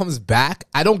Klay comes back,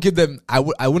 I don't give them. I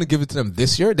wouldn't give it to them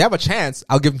this year. They have a chance.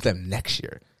 I'll give it to them next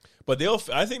year. But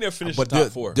I think they'll finish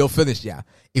top 4. They'll finish, yeah.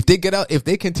 If they get out, if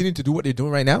they continue to do what they're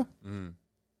doing right now,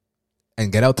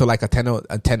 and get out to like a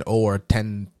 10-0 or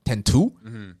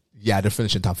 10-2, yeah, they're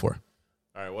finishing top 4.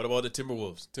 All right, what about the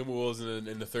Timberwolves? Timberwolves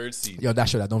in the 3rd seed. Yo, don't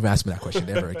even ask me that question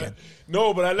ever again.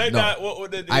 No, but I like that.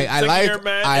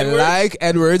 I like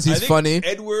Edwards. He's funny.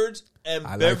 Edwards and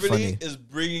Beverly is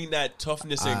bringing that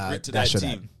toughness and grit to that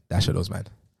team. That shows, man.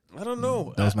 I don't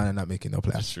know. Those men are not making no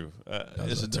playoffs. That's true.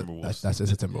 It's a Timberwolves. That's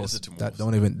just a Timberwolves.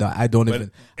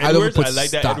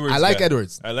 I like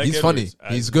Edwards. He's funny.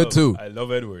 He's good too. I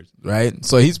love Edwards. Right?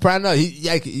 So he's trying to,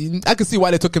 I can see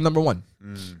why they took him number 1.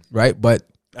 Right? But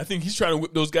I think he's trying to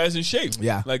whip those guys in shape.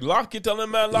 Yeah. Like lock it, tell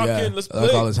them, man, lock in, let's play.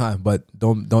 All the time. But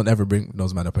don't ever bring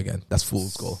those men up again. That's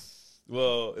fool's goal.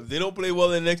 Well, if they don't play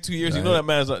well in the next 2 years, you know that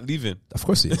man's not leaving. Of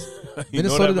course he is.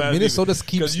 Minnesota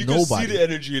keeps nobody. You can see the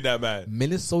energy in that man.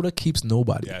 Minnesota keeps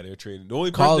nobody. Yeah, they're trading. The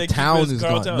only Carl Towns is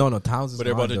gone. No, Towns is gone. But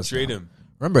they're about to trade him.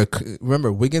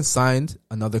 Remember, Wiggins signed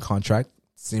another contract.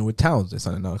 Same with Towns. They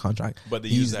signed another contract. But they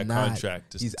use that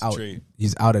contract to trade.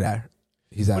 He's out of that.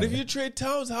 But if you trade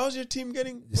Towns, how's your team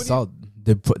getting?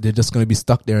 They're just going to be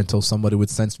stuck there until somebody with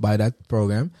sense buy that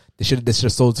program. They should have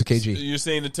sold to KG. So you're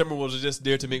saying the Timberwolves are just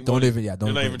there to make money? They're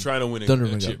not even trying to win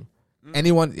a chip.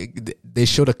 Anyone, they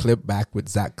showed a clip back with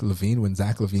Zach LaVine when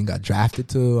Zach LaVine got drafted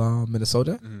to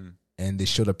Minnesota, and they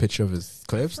showed a picture of his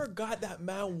clips. I forgot that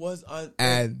man was on.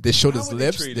 And they showed his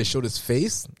lips, they showed his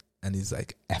face, and he's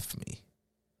like, F me.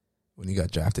 When he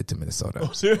got drafted to Minnesota.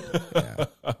 Yeah.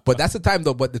 But that's the time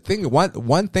though. But the thing,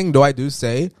 one thing though I do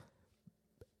say,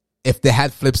 if they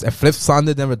had Flips, if Flip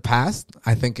Saunders never passed,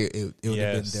 I think it would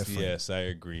have been different. Yes, I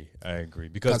agree.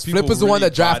 Because Flip is the one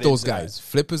that draft those guys.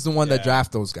 Flip is the one that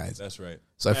draft those guys. That's right.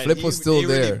 So if Flip was still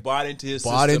there, really bought into his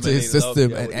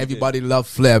system, and everybody loved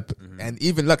Flip. And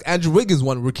even look, Andrew Wiggins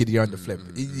won Rookie of the Year under Flip.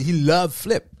 He loved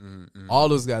Flip. All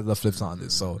those guys love Flip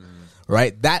Saunders. So.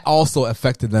 Right, that also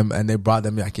affected them, and they brought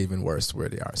them like even worse where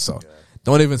they are. So,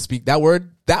 don't even speak that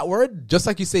word. That word, just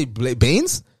like you say,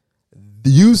 Baines,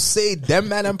 you say them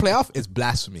man and playoff is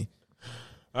blasphemy.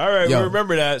 All right, we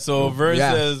remember that. So Vern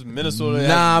says Minnesota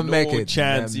has no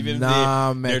chance, even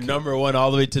if they're number 1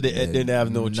 all the way to the end. They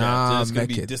have no chance. They're just going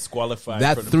to be disqualified.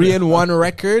 That 3-1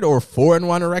 record or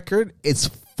 4-1 record, it's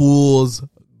fool's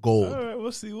gold. All right,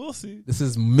 we'll see. This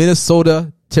is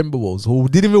Minnesota Timberwolves, who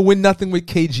didn't even win nothing with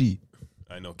KG.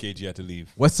 I know KG had to leave.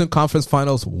 Western Conference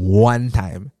Finals 1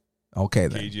 time. Okay,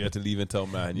 then. KG had to leave and tell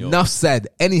man, yo. Enough said.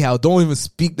 Anyhow, don't even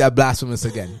speak that blasphemous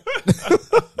again.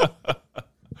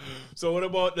 So what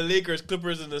about the Lakers,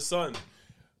 Clippers, and the Suns?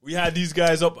 We had these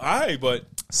guys up high, but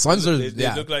Suns they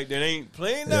look like they ain't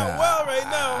playing that well right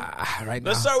now.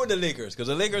 Let's start with the Lakers, because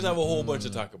the Lakers have a whole bunch to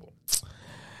talk about.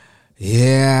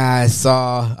 Yeah, I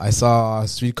saw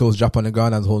Street Coast drop on the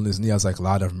ground and holding his knee. I was like,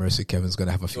 Lord of mercy, Kevin's going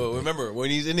to have a few. So remember,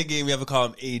 when he's in the game, we have to call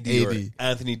him AD. Or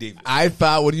Anthony Davis. I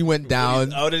thought when he went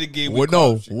down. Out of the game.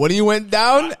 When he went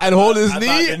down and hold his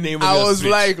knee, I was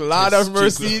like, Lord of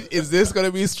mercy, is this going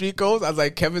to be Street Coast? I was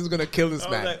like, Kevin's going to kill this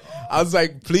man. I was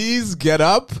like, please get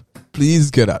up. Please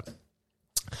get up.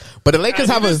 But the Lakers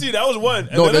have a. See, that was one.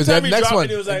 And no, there's that next one.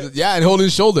 It was like, and holding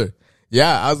his shoulder.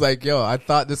 Yeah, I was like, yo, I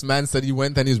thought this man said he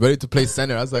went and he was ready to play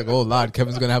center. I was like, oh, Lord,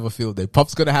 Kevin's going to have a field day.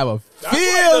 Puff's going to have a field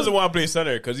doesn't want to play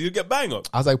center because he'll get bang up.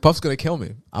 I was like, Puff's gonna kill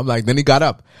me. I'm like, then he got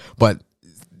up, but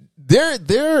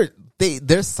they're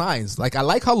signs. Like, I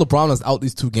like how LeBron is out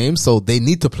these 2 games, so they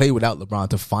need to play without LeBron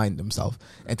to find himself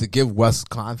and to give West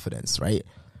confidence, right?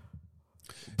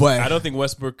 But I don't think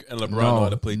Westbrook and LeBron know how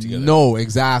to play together. No,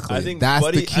 exactly. I think that's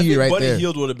the key right Buddy there.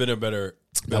 Hield would have been a better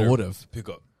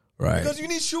pickup. Right. Because you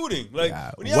need shooting. Like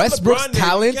when you Westbrook's have LeBron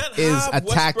talent there, is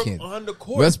attacking. Westbrook on the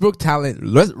court.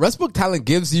 Westbrook talent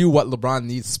gives you what LeBron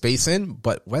needs space in,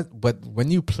 but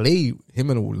when you play him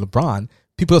and LeBron,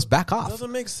 people just back off.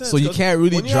 Doesn't make sense. So you can't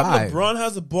really when drive. LeBron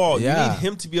has the ball. You need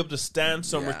him to be able to stand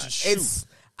somewhere to shoot.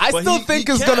 I still think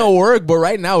it's gonna work, but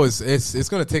right now it's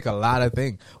gonna take a lot of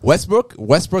things.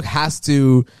 Westbrook has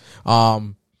to.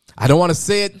 I don't want to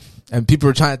say it, and people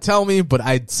are trying to tell me, but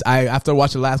I after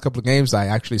watching the last couple of games, I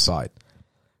actually saw it.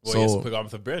 Well, he has to pick off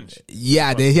the bench.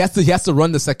 Yeah, he has to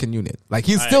run the second unit. Like,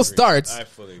 he still starts,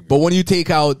 but when you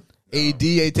take out AD,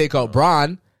 take out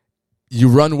Bron, you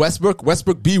run Westbrook.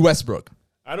 Be Westbrook.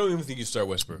 I don't even think you start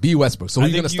Westbrook. Be Westbrook. So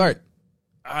who's going to start?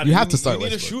 You have to start Westbrook. You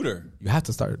need Westbrook. a shooter. You have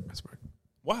to start Westbrook.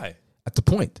 Why? At the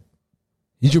point.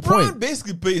 He's your point.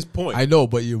 Basically plays point. I know,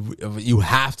 but you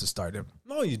have to start him.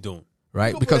 No, you don't.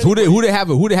 Right? Because who they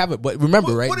have it. But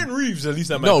remember, right? Put in Reeves at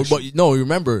least.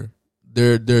 Remember,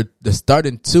 their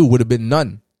starting 2 would have been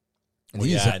Nunn. And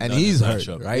he's hurt,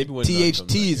 right?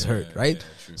 THT is hurt, right?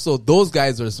 So those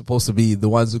guys are supposed to be the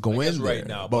ones who go in there. Right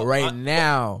now. But right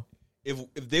now, if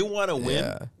they want to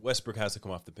win, Westbrook has to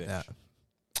come off the bench. Yeah.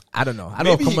 I don't know. I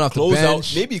don't know, coming off the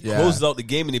bench. Maybe he closes out the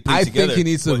game and they play together. I think he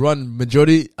needs to run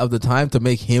majority of the time to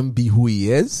make him be who he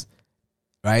is,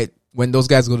 right? When those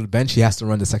guys go to the bench, he has to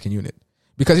run the second unit.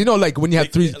 Because like when you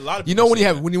have three, when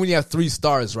you have 3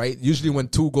 stars, right? Usually when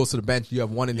 2 goes to the bench, you have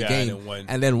 1 in the game,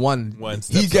 and then one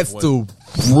he gets to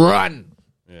run.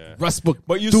 Yeah. Westbrook,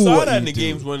 but you saw that in the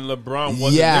games when LeBron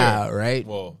wasn't there. Right.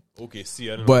 Well,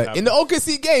 OKC, I don't know. But in the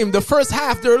OKC game, the first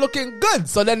half they're looking good.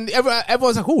 So then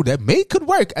everyone's like, "Oh, that could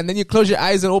work." And then you close your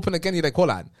eyes and open again. You're like,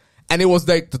 "Hold on." And it was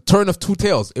like the turn of 2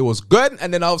 tails. It was good,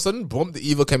 and then all of a sudden, boom, the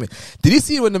evil came in. Did you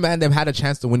see when the man them had a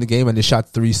chance to win the game and they shot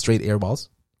 3 straight air balls?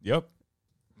 Yep.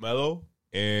 Melo,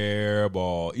 air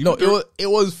ball. It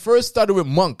was first started with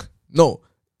Monk.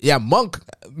 Monk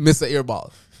missed the air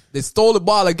ball. They stole the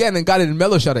ball again and got it in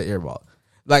Melo shot an air ball.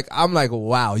 Like, I'm like,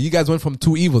 wow, you guys went from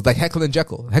 2 evils, like Jekyll and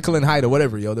Jekyll, Jekyll and Hyde or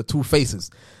whatever, yo, the 2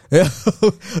 faces. They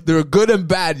were good and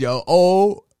bad, yo.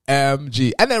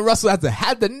 OMG. And then Russell had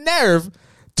the nerve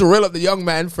to rail up the young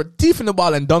man for teething the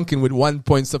ball and dunking with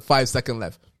 1.5 seconds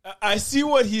left. I see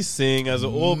what he's saying. As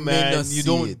an old man, you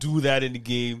don't do that in the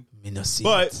game.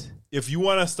 But if you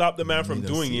want to stop the man from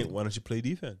doing it, why don't you play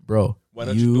defense? Bro, why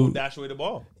don't you go dash away the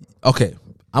ball? Okay,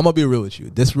 I'm going to be real with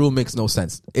you. This rule makes no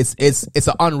sense. It's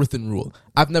an unwritten rule.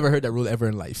 I've never heard that rule ever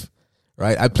in life.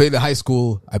 Right? I played in high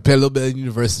school. I played a little bit in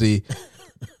university.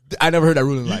 I never heard that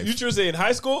rule in life. You should say in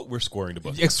high school, we're scoring the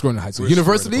bucket. Scoring the high school.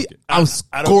 University, I'm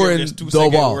scoring the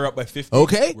ball. We're up by 50.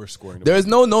 Okay? We're scoring the There's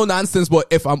no nonsense, but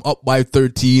if I'm up by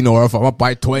 13 or if I'm up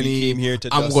by 20,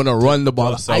 I'm going to run the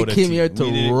ball. I came here to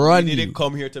run you. We didn't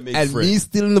come here to make friends. And me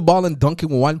stealing the ball and dunking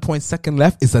with 1.2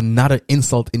 left is another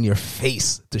insult in your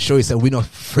face to show yourself we're not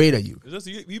afraid of you.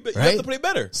 You have to play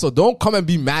better. So don't come and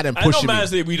be mad and push me. I know man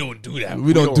say we don't do that.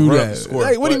 We don't do that.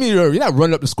 Like, what do you mean? You're not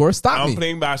running up the score. Stop me. I'm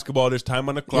playing basketball. There's time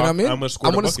on the clock. You know what I mean?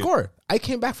 I'm going to score. I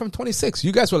came back from 26.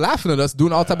 You guys were laughing at us,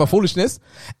 doing all type of foolishness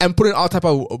and putting all type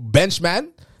of bench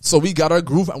man. So we got our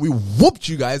groove and we whooped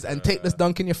you guys and take this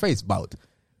dunk in your face. Bout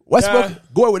Westbrook,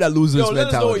 go out with that loser's mentality. Let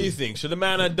us know what you think. Should the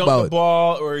man have dunked the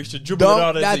ball or he should dribble it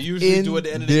out as they usually do at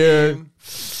the end of the game?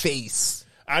 Face.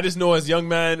 I just know as young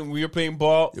man, we were playing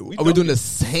ball. Are we doing the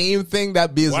same thing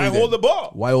that Beasley did? Why hold the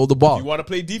ball? Why hold the ball? If you want to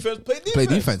play defense, play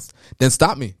defense. Then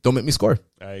stop me. Don't make me score.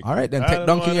 All right, then take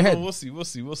dunk in your head. We'll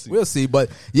see.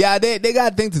 But yeah, they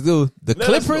got a thing to do. The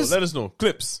Clippers. Let us know.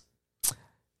 Clips.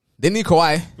 They need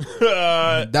Kawhi.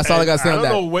 That's all I got to say on that.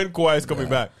 I don't know when Kawhi is coming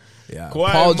back. Yeah,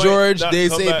 Paul George. They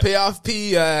say pay off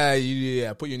P.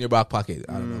 Put you in your back pocket.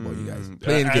 I don't know about you guys.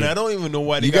 Playing and I don't even know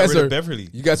why they got rid of Beverly.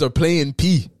 You guys are playing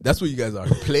P. That's what you guys are.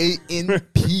 Play in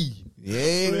P.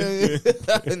 Yeah,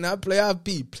 not play off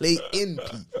P. Play in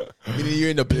P. Meaning you're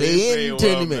in the play-in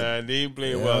tournament. Man. They ain't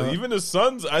playing well. Even the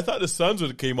Suns. I thought the Suns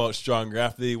would have came out stronger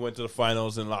after they went to the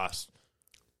finals and lost.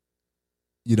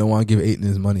 You don't want to give Ayton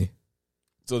his money,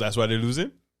 so that's why they're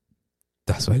losing.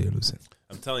 That's why they're losing.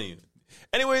 I'm telling you.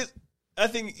 Anyways, I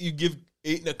think you give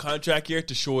Ayton a contract here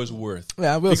to show his worth.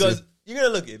 Yeah, we'll see. Because you're going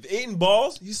to look, if Ayton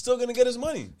balls, he's still going to get his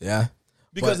money. Yeah.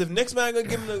 Because if next man going to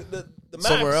give him the max.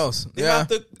 Somewhere else. They have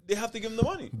to give him the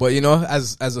money. But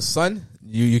as a son,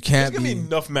 you can't. There's gonna be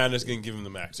enough man that's gonna give him the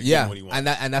max. Give him what he wants.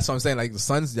 And that's what I'm saying. Like the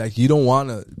Suns, like you don't want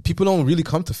to. People don't really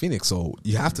come to Phoenix, so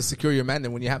you have to secure your man.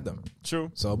 Then when you have them,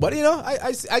 true. So, but I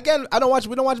don't watch.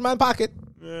 We don't watch man pocket.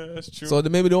 Yeah, that's true. So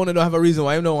maybe the owner don't have a reason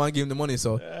why I don't want to give him the money.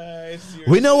 So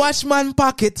we don't watch man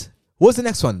pocket. What's the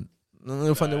next one?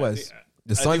 From the West.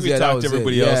 The Suns. We talked to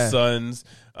everybody else. Suns.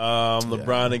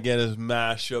 LeBron again is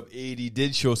mashed up. AD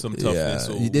did show some toughness.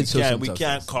 So he did show some toughness. We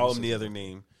can't call him the other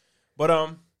name. But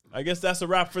I guess that's a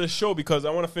wrap for the show because I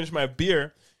want to finish my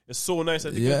beer. It's so nice.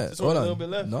 I think there's only a little bit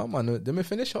left. No, man. Let me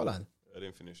finish. Hold on. I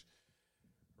didn't finish.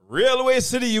 Railway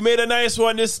City, you made a nice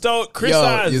one. This stout. Chris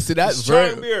has. You see that?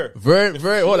 Strong beer. Vern,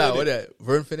 hold on.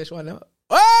 Vern finished one now.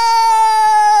 Oh!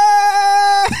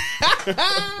 What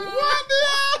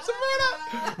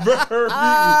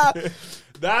the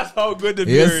That's how good the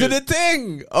beer is. You see the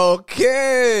thing.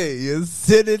 Okay. You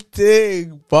see the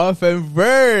thing. Puff and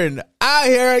Vern out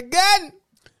here again.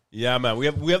 Yeah, man. We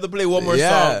have to play one more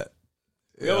song.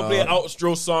 We have to play an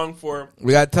outro song for.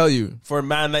 We gotta tell you for a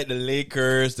man like the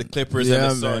Lakers, the Clippers, and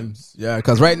the Suns. Yeah,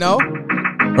 because right now,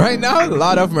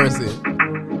 Lord of mercy.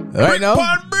 Right now,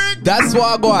 that's what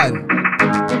I go on.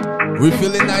 We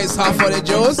feeling nice, half for the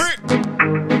Joes.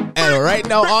 And right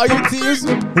now, all you teams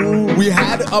who we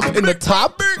had up in the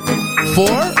top 4,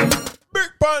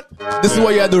 this is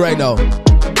what you gotta do right now.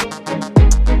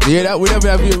 You hear that? We never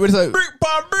have you.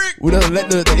 We don't let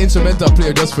the instrumental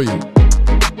play just for you.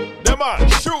 Come on,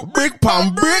 shoot. Brick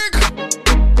pan brick.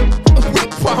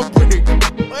 Brick pan brick.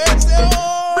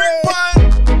 Brick pan.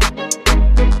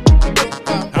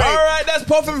 Alright, that's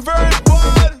Puff and Vern.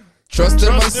 Trust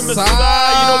in Messiah.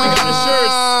 You know we got the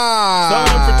shirts. Sign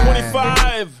up for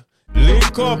 25.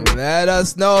 Link up. Let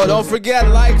us know. Don't forget,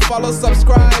 like, follow,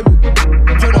 subscribe.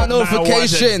 Turn on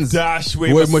notifications.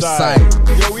 With Messiah. Yo,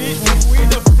 we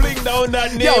the fling down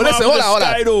that name. Yo, listen, hold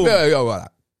on. Yo, hold on.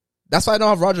 That's why I don't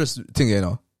have Rogers thing, you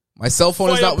know. My cell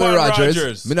phone is not with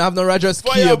Rogers. Me don't have no Rogers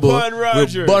cable.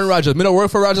 With Bun Rogers. Me don't work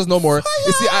for Rogers no more.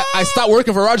 You see, I stopped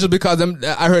working for Rogers because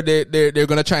I heard they're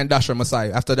gonna try and dash for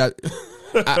Messiah. After that,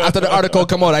 after the article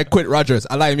come out, I quit Rogers.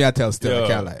 I lie me, I tell still. Yo, I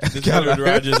can't lie. This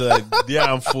Rogers is like, yeah,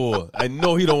 I'm full. I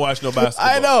know he don't watch no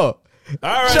basketball. I know.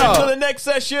 All right, until the next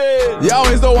session. You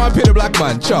always don't want to pay the black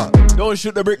man. Sure. Don't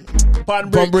shoot the pan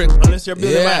brick unless you're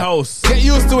building my house. Get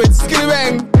used to it. Skilly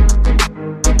bang.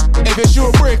 If you shoot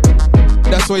a brick,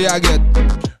 that's what you get.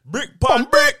 Brick pan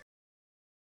brick.